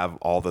afford to have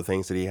all the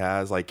things that he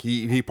has. Like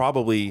he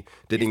probably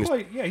didn't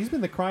even. He's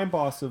been the crime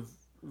boss of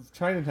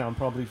Chinatown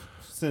probably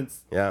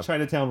since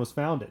Chinatown was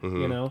founded.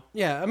 You know.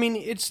 Yeah, I mean,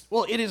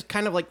 it is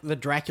kind of like the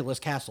Dracula's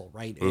castle,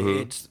 right?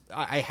 It's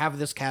I have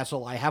this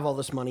castle, I have all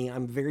this money,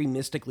 I'm very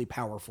mystically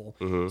powerful,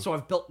 so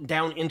I've built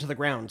down into the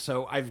ground.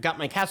 So I've got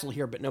my castle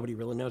here, but nobody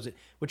really knows it,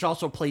 which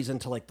also plays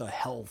into like the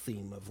hell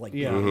theme of like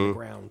being on the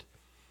ground.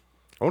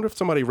 I wonder if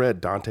somebody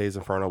read Dante's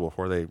Inferno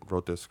before they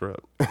wrote this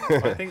script.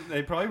 I think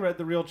they probably read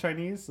the real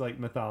Chinese like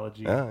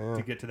mythology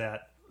to get to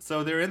that.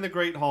 So they're in the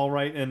Great Hall,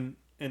 right? And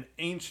an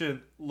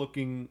ancient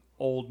looking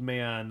old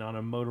man on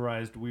a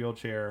motorized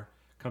wheelchair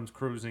comes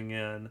cruising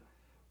in,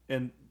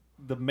 and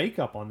the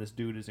makeup on this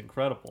dude is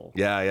incredible.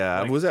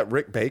 Yeah. Like, was that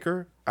Rick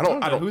Baker? I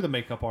don't know who the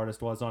makeup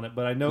artist was on it,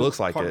 but I know looks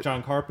like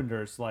John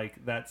Carpenter's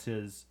like that's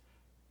his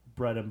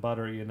bread and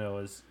butter, you know,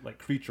 is like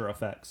creature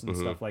effects and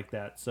stuff like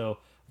that. So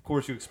of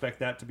course you expect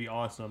that to be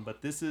awesome,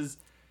 but this is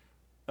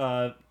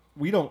I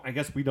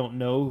guess we don't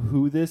know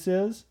who this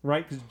is,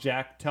 right? Because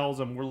Jack tells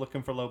him we're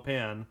looking for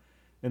Lopan,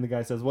 and the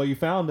guy says, well, you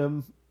found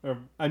him.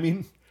 I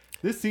mean,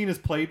 this scene is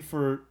played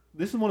for,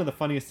 this is one of the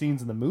funniest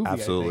scenes in the movie.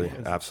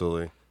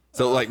 Absolutely.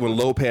 So like when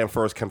Lopan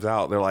first comes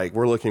out, they're like,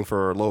 we're looking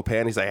for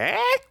Lopan. He's like,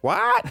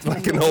 what?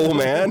 Like an old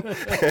man.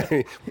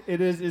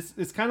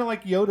 It's kind of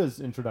like Yoda's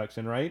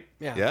introduction, right?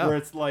 Yeah. Where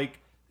it's like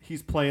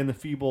he's playing the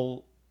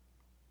feeble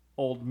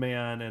old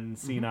man and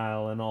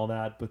senile and all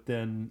that, but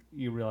then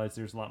you realize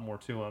there's a lot more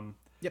to him.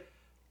 Yep.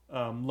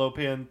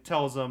 Lopan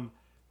tells him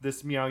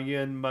this Miao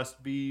Yin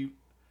must be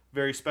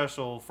very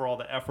special for all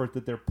the effort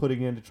that they're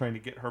putting into trying to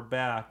get her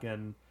back,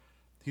 and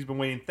he's been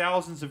waiting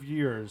thousands of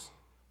years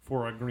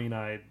for a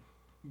green-eyed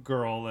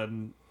girl,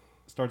 and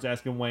starts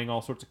asking Wang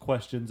all sorts of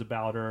questions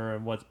about her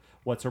and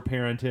what's her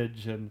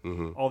parentage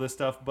and all this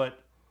stuff. But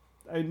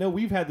I know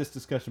we've had this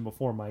discussion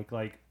before, Mike,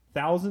 like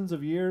thousands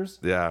of years.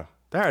 Yeah.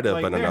 There had to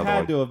have been another one.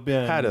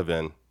 Had to have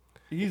been.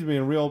 He's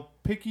being real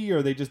picky,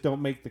 or they just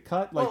don't make the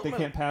cut. Like, they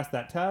can't pass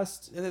that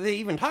test. They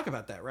even talk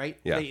about that, right?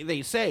 Yeah.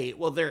 They say,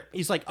 well,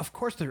 he's like, of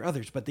course there are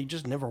others, but they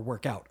just never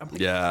work out. I'm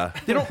like, Yeah.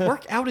 They don't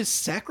work out as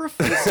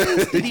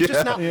sacrifices? Did he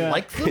just not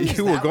like them?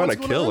 You were going to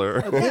kill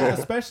her. Yeah,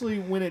 especially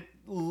when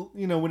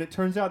it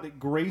turns out that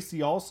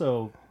Gracie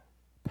also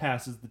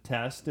passes the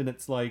test, and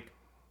it's like,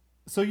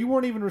 so you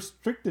weren't even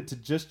restricted to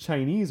just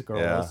Chinese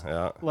girls.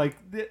 Yeah. Like,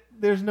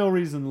 there's no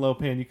reason,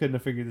 Lopan, you couldn't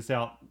have figured this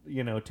out,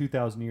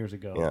 2,000 years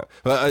ago. Yeah.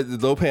 But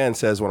Lopan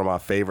says one of my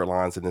favorite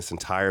lines in this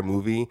entire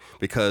movie,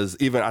 because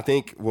even I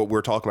think what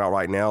we're talking about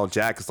right now,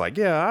 Jack is like,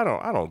 yeah,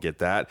 I don't get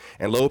that.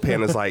 And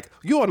Lopan is like,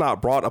 you are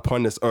not brought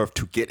upon this earth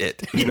to get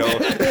it.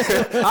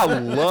 I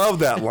love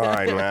that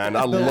line, man.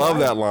 I love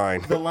that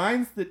line. The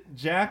lines that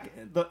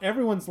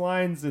everyone's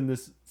lines in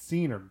this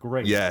scene are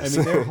great. Yes. I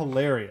mean, they're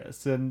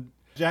hilarious. And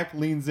Jack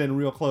leans in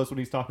real close when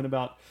he's talking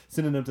about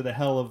sending them to the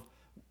hell of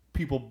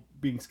people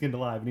being skinned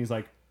alive. And he's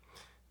like,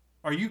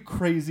 are you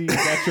crazy?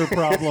 That's your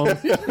problem.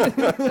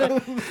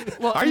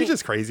 Well, you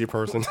just crazy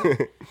person?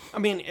 I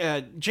mean,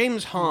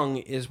 James Hong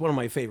is one of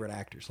my favorite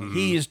actors. Like,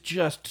 he is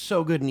just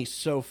so good and he's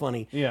so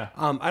funny. Yeah.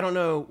 I don't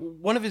know.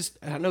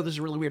 I know this is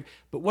really weird,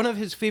 but one of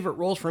his favorite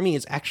roles for me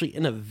is actually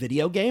in a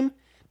video game.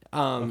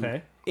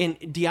 Okay. In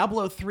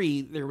Diablo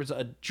 3, there was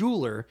a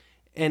jeweler,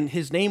 and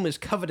his name was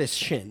Covetous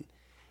Shin.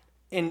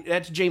 And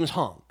that's James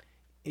Hong.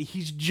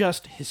 He's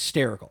just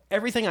hysterical.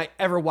 Everything I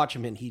ever watch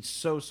him in, he's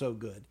so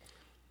good.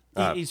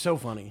 He's so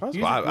funny. He's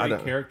a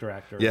great character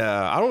actor.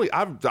 Yeah,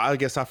 I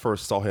guess I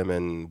first saw him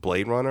in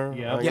Blade Runner.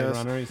 Yeah, Blade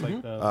Runner. He's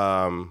like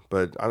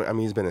but I mean,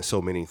 he's been in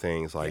so many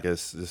things. Like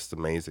it's just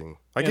amazing.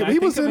 Like I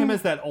think of him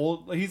as that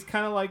old. He's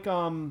kind of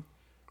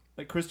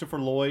like Christopher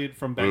Lloyd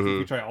from Back to the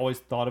Future. I always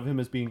thought of him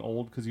as being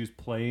old because he was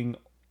playing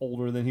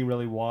older than he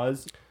really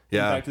was. In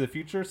Back to the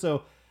Future.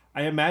 So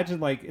I imagine,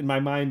 like, in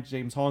my mind,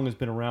 James Hong has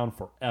been around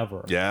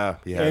forever. Yeah,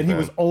 and he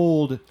was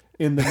old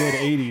in the mid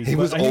 '80s. He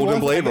was old in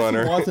Blade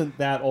Runner. He wasn't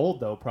that old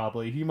though.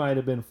 Probably he might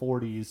have been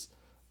 40s.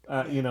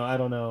 I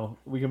don't know.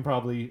 We can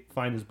probably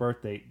find his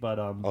birth date, but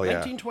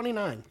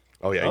 1929.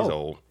 Oh yeah, he's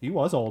old. He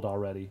was old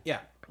already. Yeah.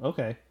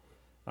 Okay.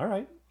 All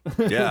right.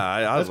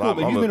 Yeah, that's cool.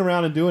 But he's been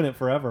around and doing it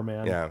forever,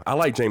 man. Yeah, I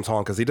like James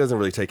Hong because he doesn't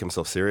really take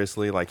himself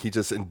seriously. Like he's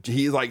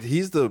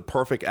the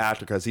perfect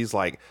actor because he's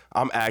like,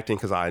 I'm acting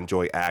because I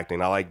enjoy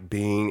acting. I like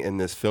being in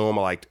this film.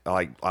 I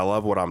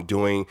love what I'm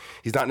doing.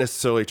 He's not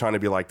necessarily trying to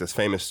be like this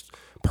famous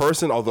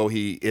person, although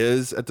he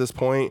is at this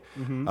point.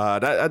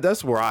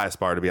 That's where I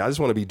aspire to be. I just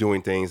want to be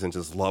doing things and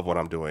just love what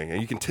I'm doing.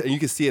 And you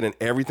can see it in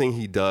everything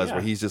he does,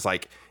 where he's just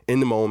like in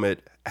the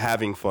moment,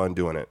 having fun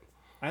doing it.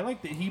 I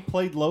like that he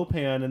played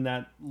Lopan in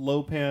that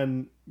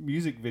Lopan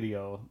music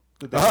video.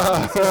 The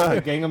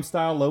Gangnam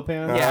Style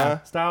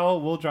Lopan style.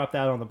 We'll drop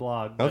that on the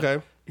blog. But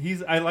Okay.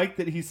 I like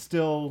that he's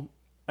still.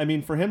 I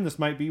mean, for him, this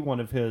might be one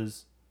of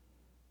his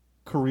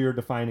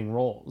career-defining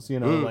roles. You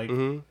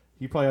know,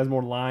 he probably has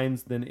more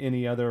lines than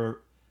any other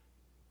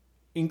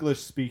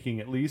English-speaking,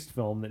 at least,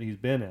 film that he's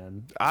been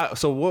in.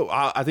 So what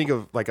I think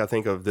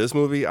of this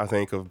movie. I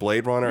think of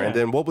Blade Runner, and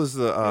then what was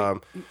the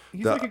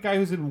He's like a guy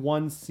who's in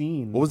one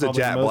scene. what was the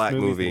probably Jack most Black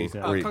movies movie? that he's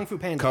in. where he- Kung Fu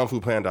Panda. Kung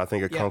Fu Panda. I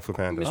think of Kung Fu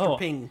Panda. Mr.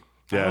 Ping.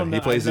 I Yeah, don't he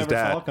know. plays I've his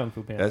never dad. saw Kung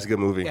Fu Panda. That's a good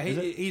movie.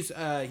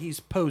 Yeah, he's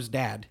Poe's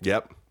dad.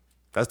 Yep.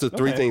 That's the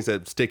three Okay. things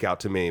that stick out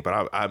to me,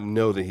 but I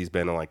know that he's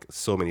been in like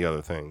so many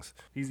other things.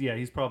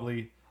 He's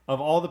probably, of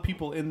all the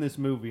people in this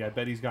movie, I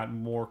bet he's gotten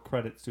more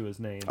credits to his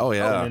name Oh,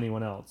 yeah. than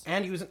anyone else.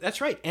 And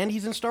that's right. And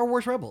he's in Star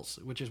Wars Rebels,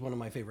 which is one of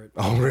my favorite.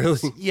 Oh, really?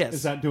 Yes.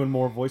 Is that doing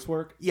more voice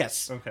work?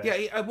 Yes.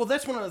 Okay. Yeah. Well,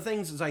 that's one of the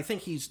things is I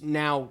think he's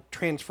now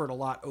transferred a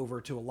lot over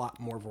to a lot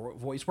more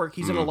voice work.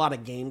 He's in a lot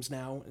of games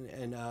now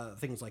and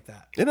things like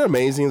that. Isn't it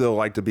amazing though,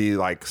 like to be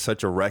like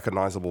such a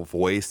recognizable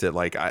voice that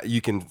like you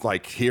can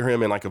like hear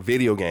him in like a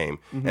video game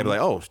and be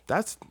like, oh,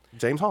 that's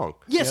James Hong.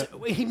 Yes,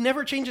 he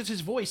never changes his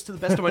voice to the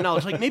best of my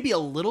knowledge. Like maybe a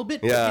little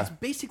bit, Yeah. but it's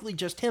basically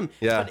just him.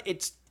 Yeah. But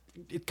it's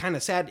kind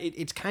of sad.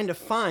 It's kind of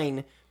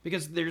fine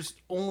because there's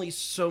only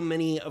so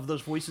many of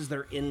those voices that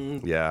are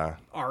in Yeah.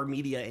 our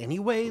media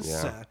anyways.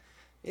 Yeah.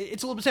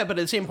 It's a little bit sad, but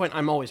at the same point,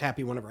 I'm always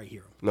happy whenever I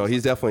hear him. No,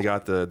 he's definitely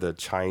got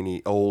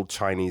the old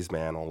Chinese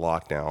man on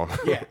lockdown.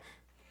 Yeah.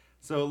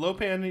 So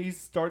Lopan, he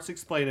starts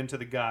explaining to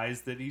the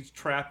guys that he's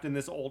trapped in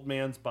this old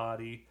man's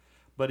body,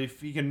 but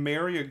if he can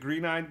marry a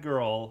green-eyed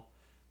girl,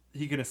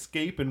 he can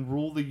escape and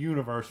rule the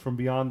universe from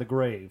beyond the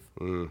grave.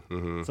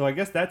 So I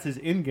guess that's his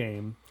end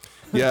game.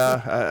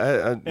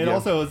 Yeah. And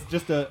also, it's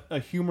just a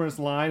humorous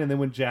line, and then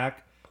when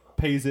Jack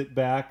pays it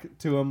back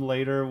to him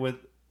later with,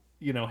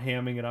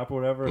 hamming it up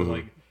or whatever,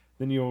 like,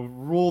 then you'll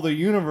rule the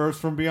universe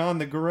from beyond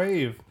the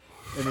grave.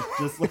 And it's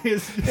just like,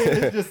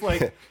 it's just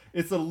like,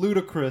 it's a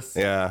ludicrous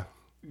yeah.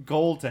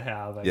 goal to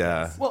have, I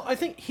Yeah. guess. Well, I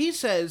think he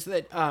says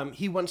that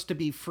he wants to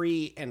be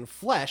free and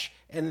flesh,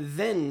 and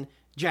then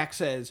Jack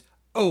says,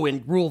 "Oh,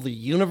 and rule the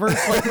universe."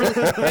 Like,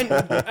 really?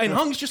 and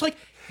Hong's just like,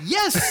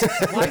 "Yes,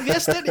 well, I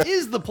guess that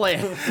is the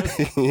plan."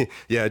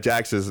 Yeah,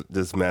 Jack's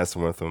just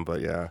messing with him,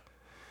 but yeah.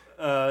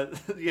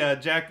 Yeah,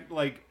 Jack,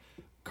 like,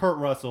 Kurt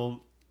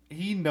Russell,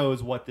 he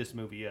knows what this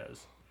movie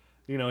is.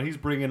 He's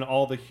bringing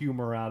all the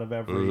humor out of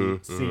every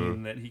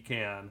scene that he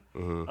can.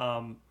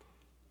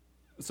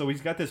 So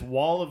he's got this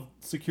wall of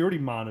security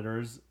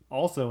monitors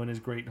also in his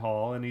great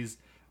hall, and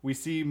we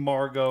see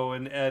Margot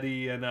and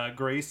Eddie and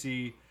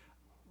Gracie.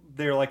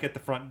 They're like at the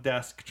front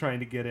desk trying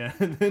to get in.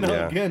 And then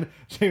again,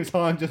 James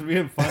Hong just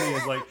being funny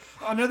is like,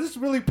 "Oh no, this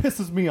really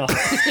pisses me off."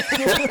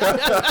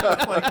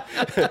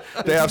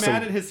 They have Is he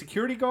mad at his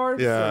security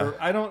guards? Yeah. Or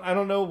I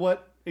don't know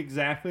what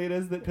exactly it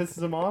is that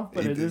pisses him off,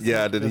 but it is.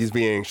 Yeah, like that he's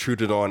being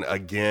intruded on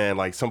again.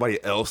 Like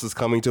somebody else is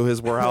coming to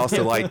his warehouse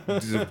to like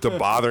to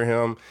bother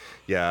him.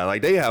 Yeah,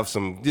 like they have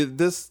some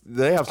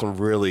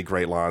really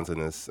great lines in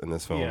this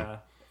film.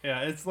 Yeah,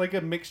 it's like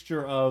a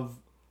mixture of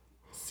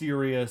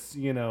serious,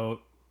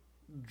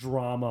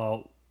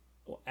 drama,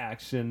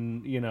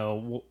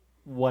 action,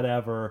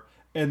 whatever,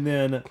 and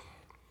then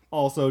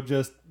also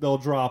just they'll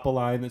drop a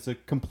line that's a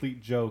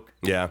complete joke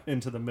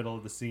into the middle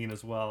of the scene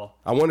as well.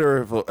 I wonder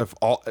if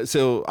all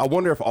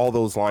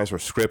those lines were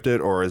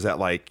scripted, or is that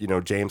like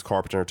James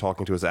Carpenter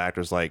talking to his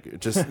actors like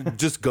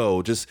just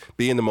go, just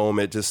be in the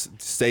moment,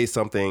 just say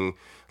something,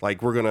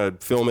 like we're gonna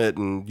film it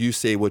and you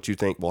say what you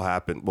think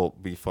will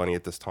be funny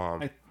at this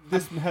time.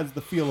 This has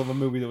the feel of a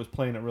movie that was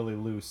playing it really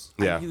loose.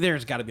 Yeah.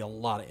 There's got to be a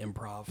lot of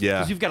improv. Yeah.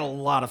 Because you've got a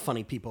lot of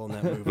funny people in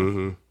that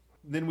movie.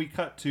 Then we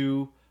cut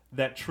to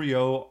that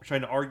trio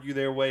trying to argue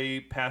their way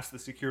past the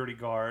security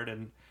guard,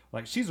 and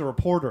like she's a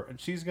reporter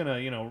and she's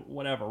gonna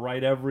whatever,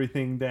 write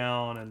everything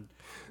down and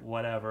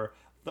whatever.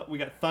 We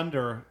got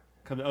Thunder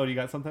comes. Oh, you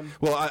got something?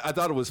 Well, I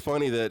thought it was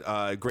funny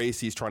that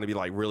Gracie's trying to be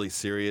like really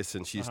serious,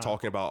 and she's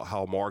talking about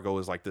how Margot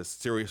is like this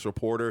serious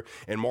reporter,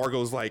 and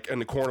Margot's like in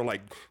the corner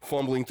like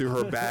fumbling through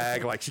her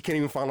bag, like she can't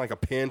even find like a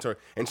pen,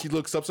 and she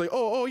looks up, like,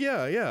 oh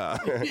yeah.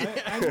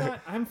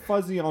 I'm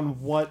fuzzy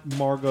on what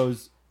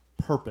Margot's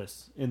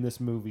purpose in this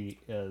movie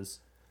is.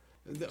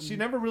 She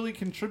never really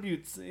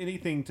contributes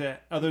anything to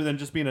other than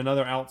just being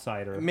another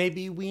outsider.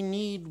 Maybe we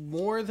need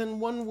more than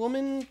one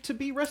woman to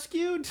be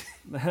rescued?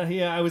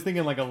 Yeah, I was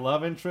thinking like a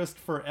love interest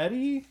for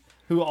Eddie,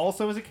 who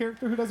also is a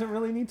character who doesn't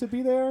really need to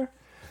be there.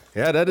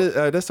 Yeah,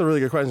 that's a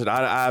really good question.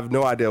 I have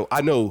no idea.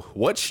 I know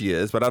what she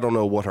is, but I don't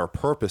know what her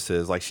purpose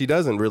is. Like she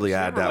doesn't really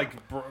add that.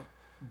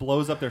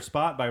 Blows up their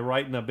spot by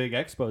writing a big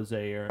expose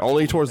or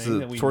only towards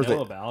that we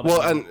know about.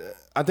 Well, and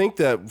I think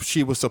that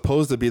she was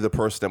supposed to be the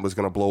person that was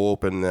going to blow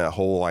open that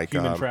whole like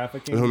human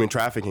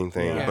trafficking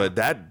thing, Yeah. but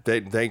that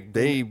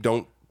they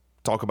don't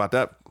talk about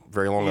that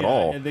very long at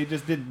all. And they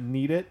just didn't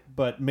need it,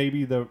 but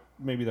maybe the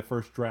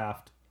first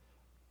draft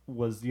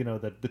was, you know,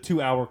 the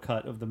 2-hour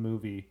cut of the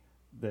movie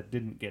that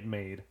didn't get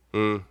made.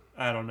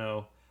 I don't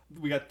know.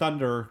 We got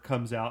Thunder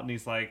comes out and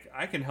he's like,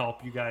 I can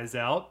help you guys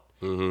out.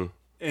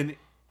 And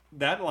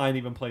that line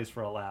even plays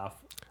for a laugh.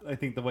 I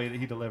think the way that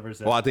he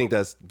delivers it. Well, I think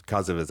that's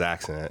because of his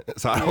accent.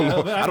 So I don't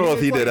know. I don't know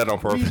if he did that on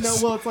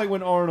purpose. Well, it's like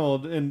when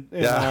Arnold in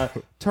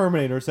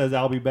Terminator says,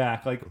 "I'll be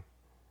back." Like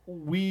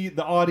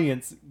the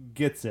audience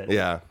gets it.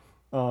 Yeah.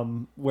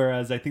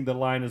 Whereas I think the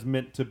line is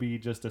meant to be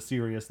just a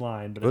serious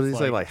line. But what does he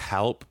say? Like,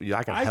 help? Yeah,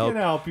 I can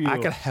help you. I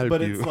can help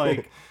but you. But it's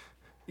like,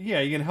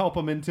 yeah, you can help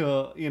him into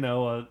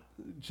a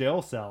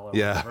jail cell. Or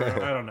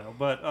whatever. I don't know,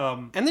 but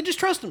and they just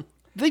trust him.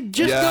 They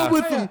just go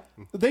with him.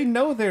 They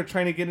know they're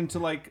trying to get into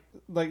like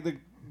the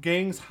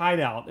gang's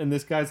hideout, and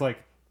this guy's like,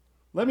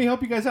 "Let me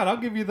help you guys out. I'll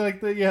give you the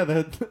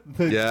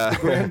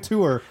grand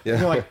tour." Yeah.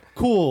 And they're like,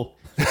 "Cool."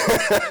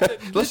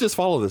 Let's just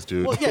follow this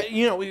dude. Well, yeah,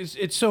 you know,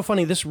 it's so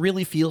funny. This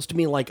really feels to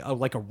me like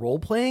a role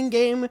playing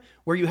game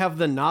where you have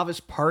the novice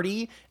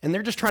party and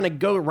they're just trying to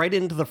go right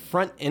into the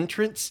front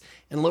entrance,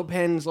 and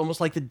Lopan's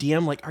almost like the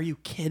DM, like, "Are you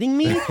kidding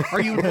me?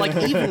 Are you like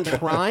even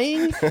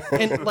trying?"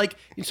 And like,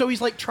 so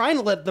he's like trying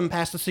to let them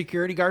pass the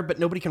security guard, but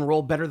nobody can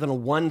roll better than a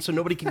 1, so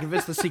nobody can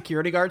convince the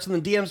security guards. And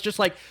the DM's just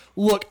like,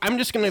 "Look, I'm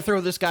just going to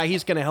throw this guy.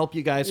 He's going to help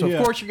you guys. So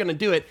of course you're going to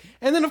do it."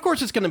 And then of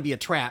course it's going to be a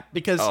trap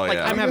because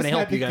I'm having to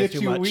help you guys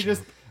too much.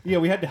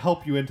 We had to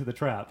help you into the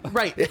trap.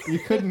 Right. You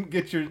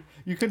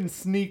couldn't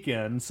sneak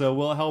in, so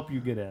we'll help you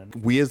get in.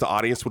 We as the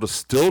audience would have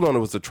still known it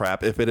was a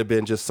trap if it had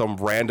been just some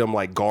random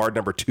like guard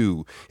number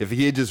 2. If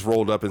he had just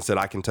rolled up and said,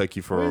 "I can take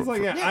you for." He's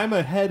like, "I'm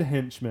a head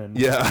henchman.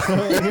 Yeah. So,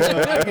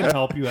 I can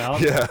help you out."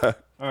 Yeah.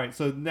 All right.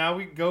 So now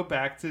we go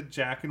back to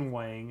Jack and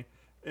Wang,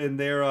 and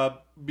they're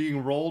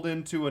being rolled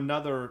into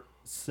another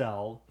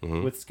cell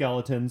with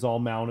skeletons all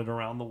mounted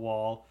around the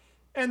wall,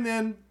 and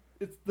then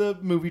it's the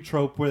movie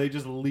trope where they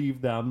just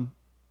leave them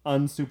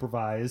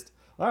unsupervised.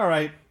 All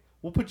right,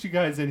 we'll put you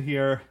guys in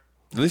here.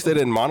 At least they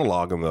didn't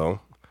monologue him though.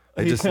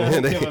 They just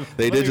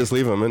they did just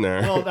leave him in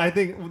there. Well, I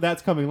think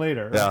that's coming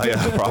later.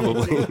 Yeah,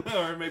 probably.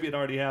 Or maybe it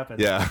already happened.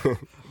 Yeah.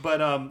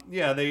 But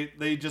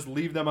they just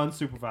leave them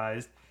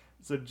unsupervised.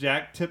 So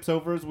Jack tips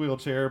over his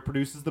wheelchair,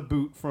 produces the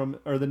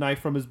the knife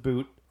from his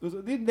boot.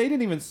 They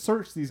didn't even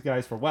search these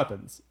guys for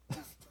weapons.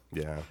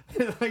 Yeah.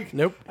 Like,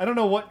 nope. I don't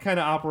know what kind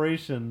of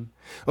operation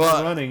they're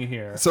running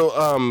here. So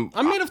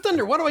I'm made of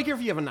thunder. Why do I care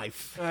if you have a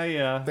knife?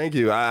 Thank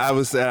you.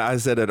 I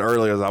said it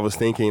earlier. I was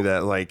thinking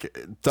that like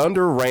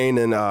thunder, rain,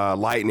 and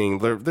lightning.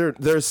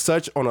 They're on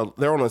such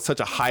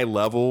a high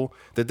level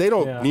that they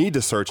don't need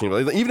to search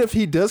anybody. Even if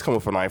he does come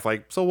with a knife,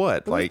 like so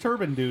what? But like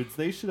turban dudes,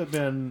 they should have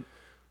been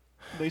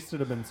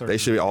searched. They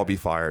should all be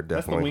fired.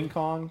 Definitely. That's the Wing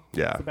Kong.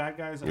 Yeah. That's the bad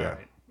guys. Yeah. All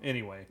right.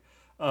 Anyway,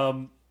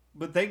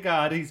 but thank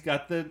God he's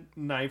got the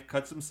knife,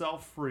 cuts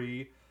himself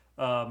free.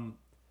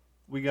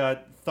 We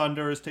got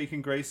Thunder is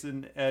taking Grace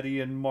and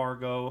Eddie and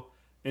Margot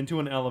into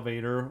an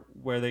elevator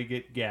where they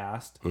get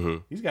gassed. Mm-hmm.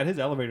 He's got his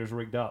elevators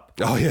rigged up.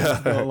 Oh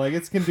yeah, so, like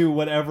it can do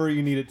whatever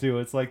you need it to.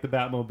 It's like the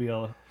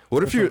Batmobile.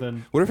 What if you're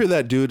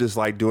that dude is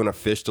like doing a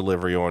fish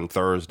delivery on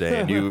Thursday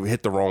and you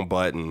hit the wrong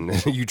button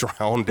and you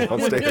drown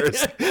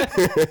downstairs?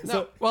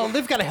 Well,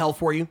 they've got a hell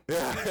for you.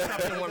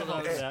 One of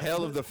those.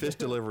 Hell of the fish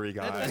delivery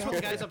guy. That's what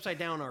the guys upside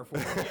down are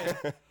for.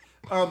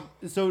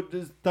 So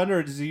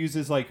does he use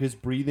his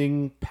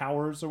breathing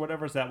powers or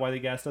whatever? Is that why the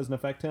gas doesn't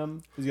affect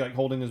him? Is he like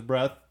holding his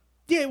breath?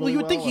 Yeah, well, you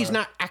would think he's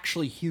not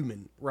actually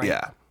human, right?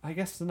 Yeah. I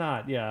guess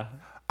not, yeah.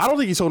 I don't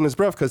think he's holding his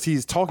breath because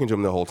he's talking to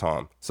him the whole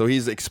time. So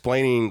he's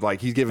explaining, like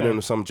he's giving him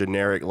some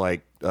generic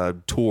like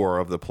tour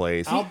of the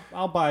place.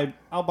 I'll buy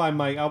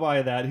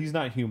that. He's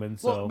not human,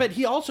 so. Well, but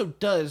he also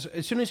does.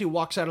 As soon as he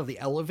walks out of the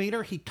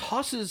elevator, he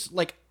tosses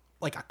like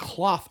a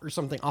cloth or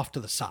something off to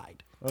the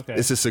side. Okay,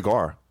 it's a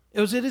cigar.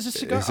 Is it a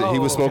cigar? He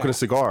was smoking a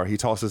cigar. He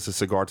tosses a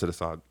cigar to the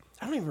side.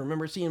 I don't even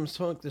remember seeing him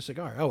smoke the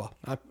cigar. Oh well,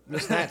 I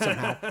missed that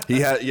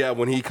somehow.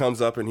 When he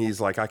comes up and he's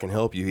like, "I can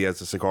help you," he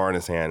has a cigar in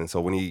his hand, and so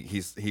when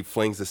he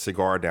flings the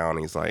cigar down,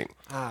 he's like,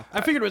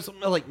 I figured it was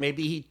like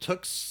maybe he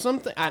took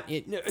something.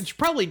 It's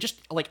probably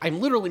just like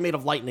I'm literally made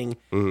of lightning.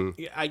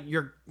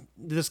 Mm-hmm.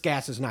 This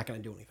gas is not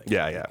going to do anything.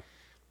 Yeah.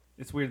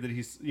 It's weird that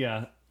he's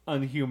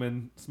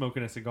unhuman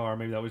smoking a cigar.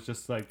 Maybe that was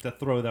just like to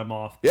throw them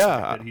off.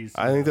 Yeah,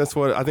 I think that's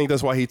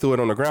why he threw it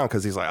on the ground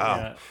because he's like,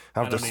 I don't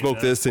have to smoke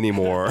this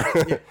anymore.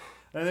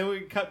 And then we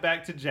cut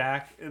back to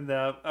Jack, and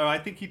I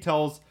think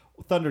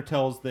Thunder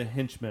tells the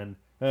henchmen,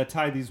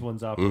 tie these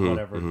ones up or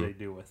whatever they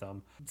do with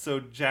them.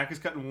 So Jack is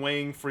cutting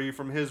Wang free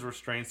from his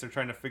restraints. They're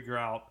trying to figure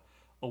out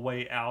a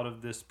way out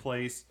of this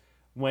place.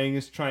 Wang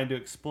is trying to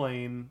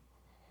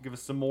give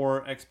us some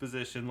more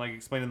exposition, like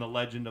explaining the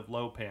legend of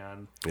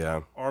Lopan.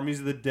 Yeah. Armies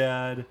of the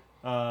Dead,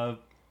 all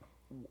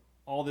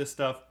this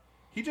stuff.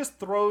 He just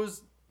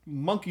throws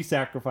monkey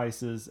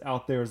sacrifices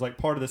out there as like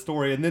part of the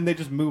story, and then they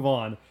just move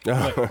on.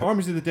 Like,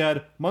 Armies of the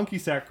Dead, monkey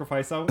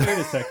sacrifice. Oh, wait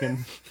a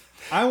second.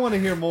 I want to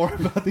hear more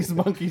about these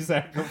monkey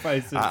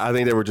sacrifices. I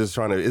think they were just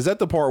trying to. Is that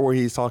the part where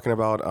he's talking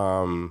about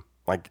how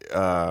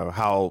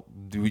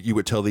you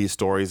would tell these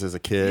stories as a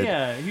kid.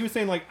 Yeah, he was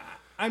saying like,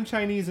 I'm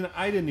Chinese and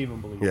I didn't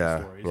even believe Yeah,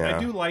 the stories. yeah. I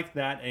do like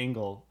that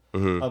angle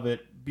of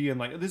it being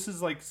like, this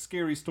is like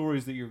scary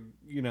stories that your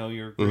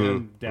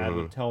granddad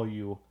would tell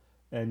you,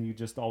 and you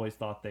just always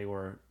thought they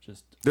were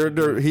just.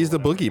 He's the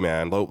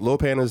boogeyman.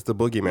 Lopan is the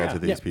boogeyman to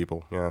these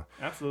people. Yeah,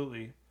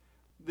 absolutely.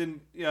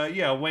 Then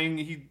Wang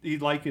he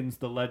likens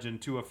the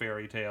legend to a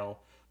fairy tale.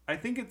 I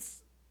think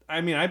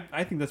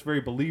I think that's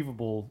very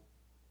believable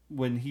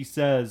when he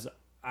says,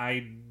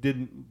 I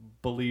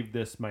didn't believe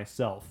this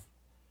myself.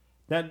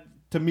 That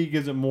to me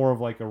gives it more of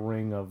like a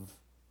ring of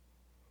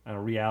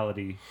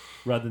reality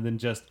rather than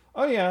just,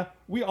 oh yeah,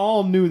 we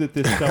all knew that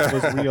this stuff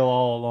was real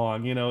all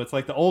along. It's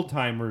like the old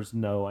timers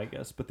know, I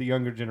guess, but the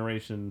younger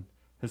generation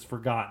has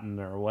forgotten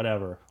or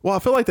whatever. Well, I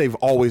feel like they've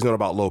always known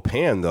about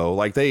Lopan though.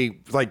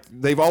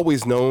 They've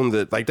always known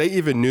that, like, they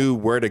even knew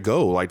where to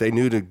go. Like, they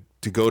knew to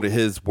go to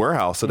his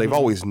warehouse. So they've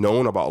always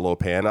known about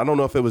Lopan. I don't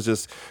know if it was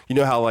just,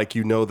 how like,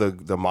 the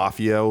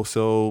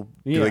mafioso,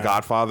 the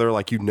Godfather,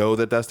 like,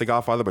 that's the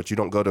Godfather, but you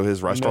don't go to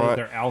his restaurant.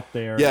 They're out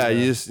there. Yeah,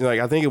 you just, like,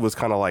 I think it was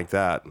kind of like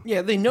that.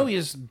 Yeah, they know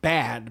he's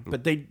bad,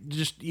 but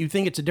you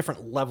think it's a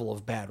different level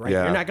of bad, right?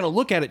 Yeah. You're not going to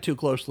look at it too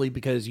closely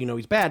because you know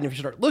he's bad, and if you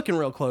start looking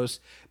real close,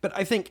 but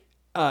I think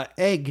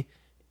Egg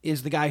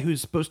is the guy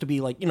who's supposed to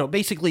be like,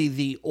 basically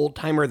the old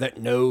timer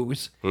that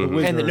knows, and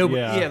that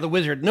nobody, the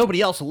wizard. Nobody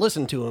else will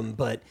listen to him,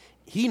 but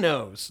he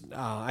knows.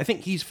 I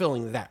think he's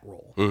filling that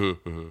role.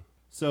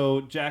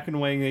 So Jack and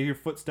Wang, they hear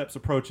footsteps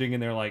approaching,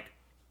 and they're like,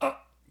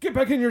 "Get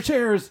back in your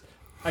chairs!"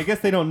 I guess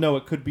they don't know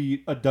it could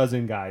be a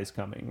dozen guys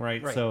coming,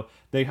 right? So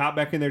they hop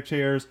back in their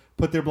chairs,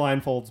 put their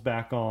blindfolds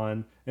back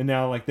on, and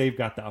now like they've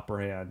got the upper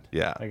hand.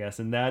 Yeah, I guess,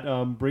 and that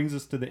brings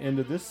us to the end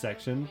of this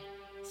section.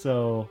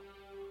 So.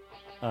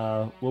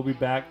 We'll be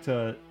back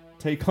to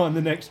take on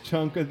the next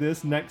chunk of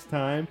this next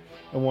time.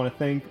 I want to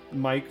thank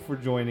Mike for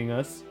joining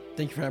us.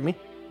 Thank you for having me.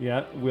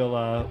 Yeah, we'll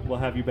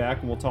have you back,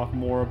 and we'll talk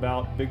more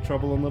about Big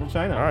Trouble in Little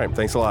China. All right,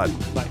 thanks a lot.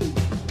 Bye.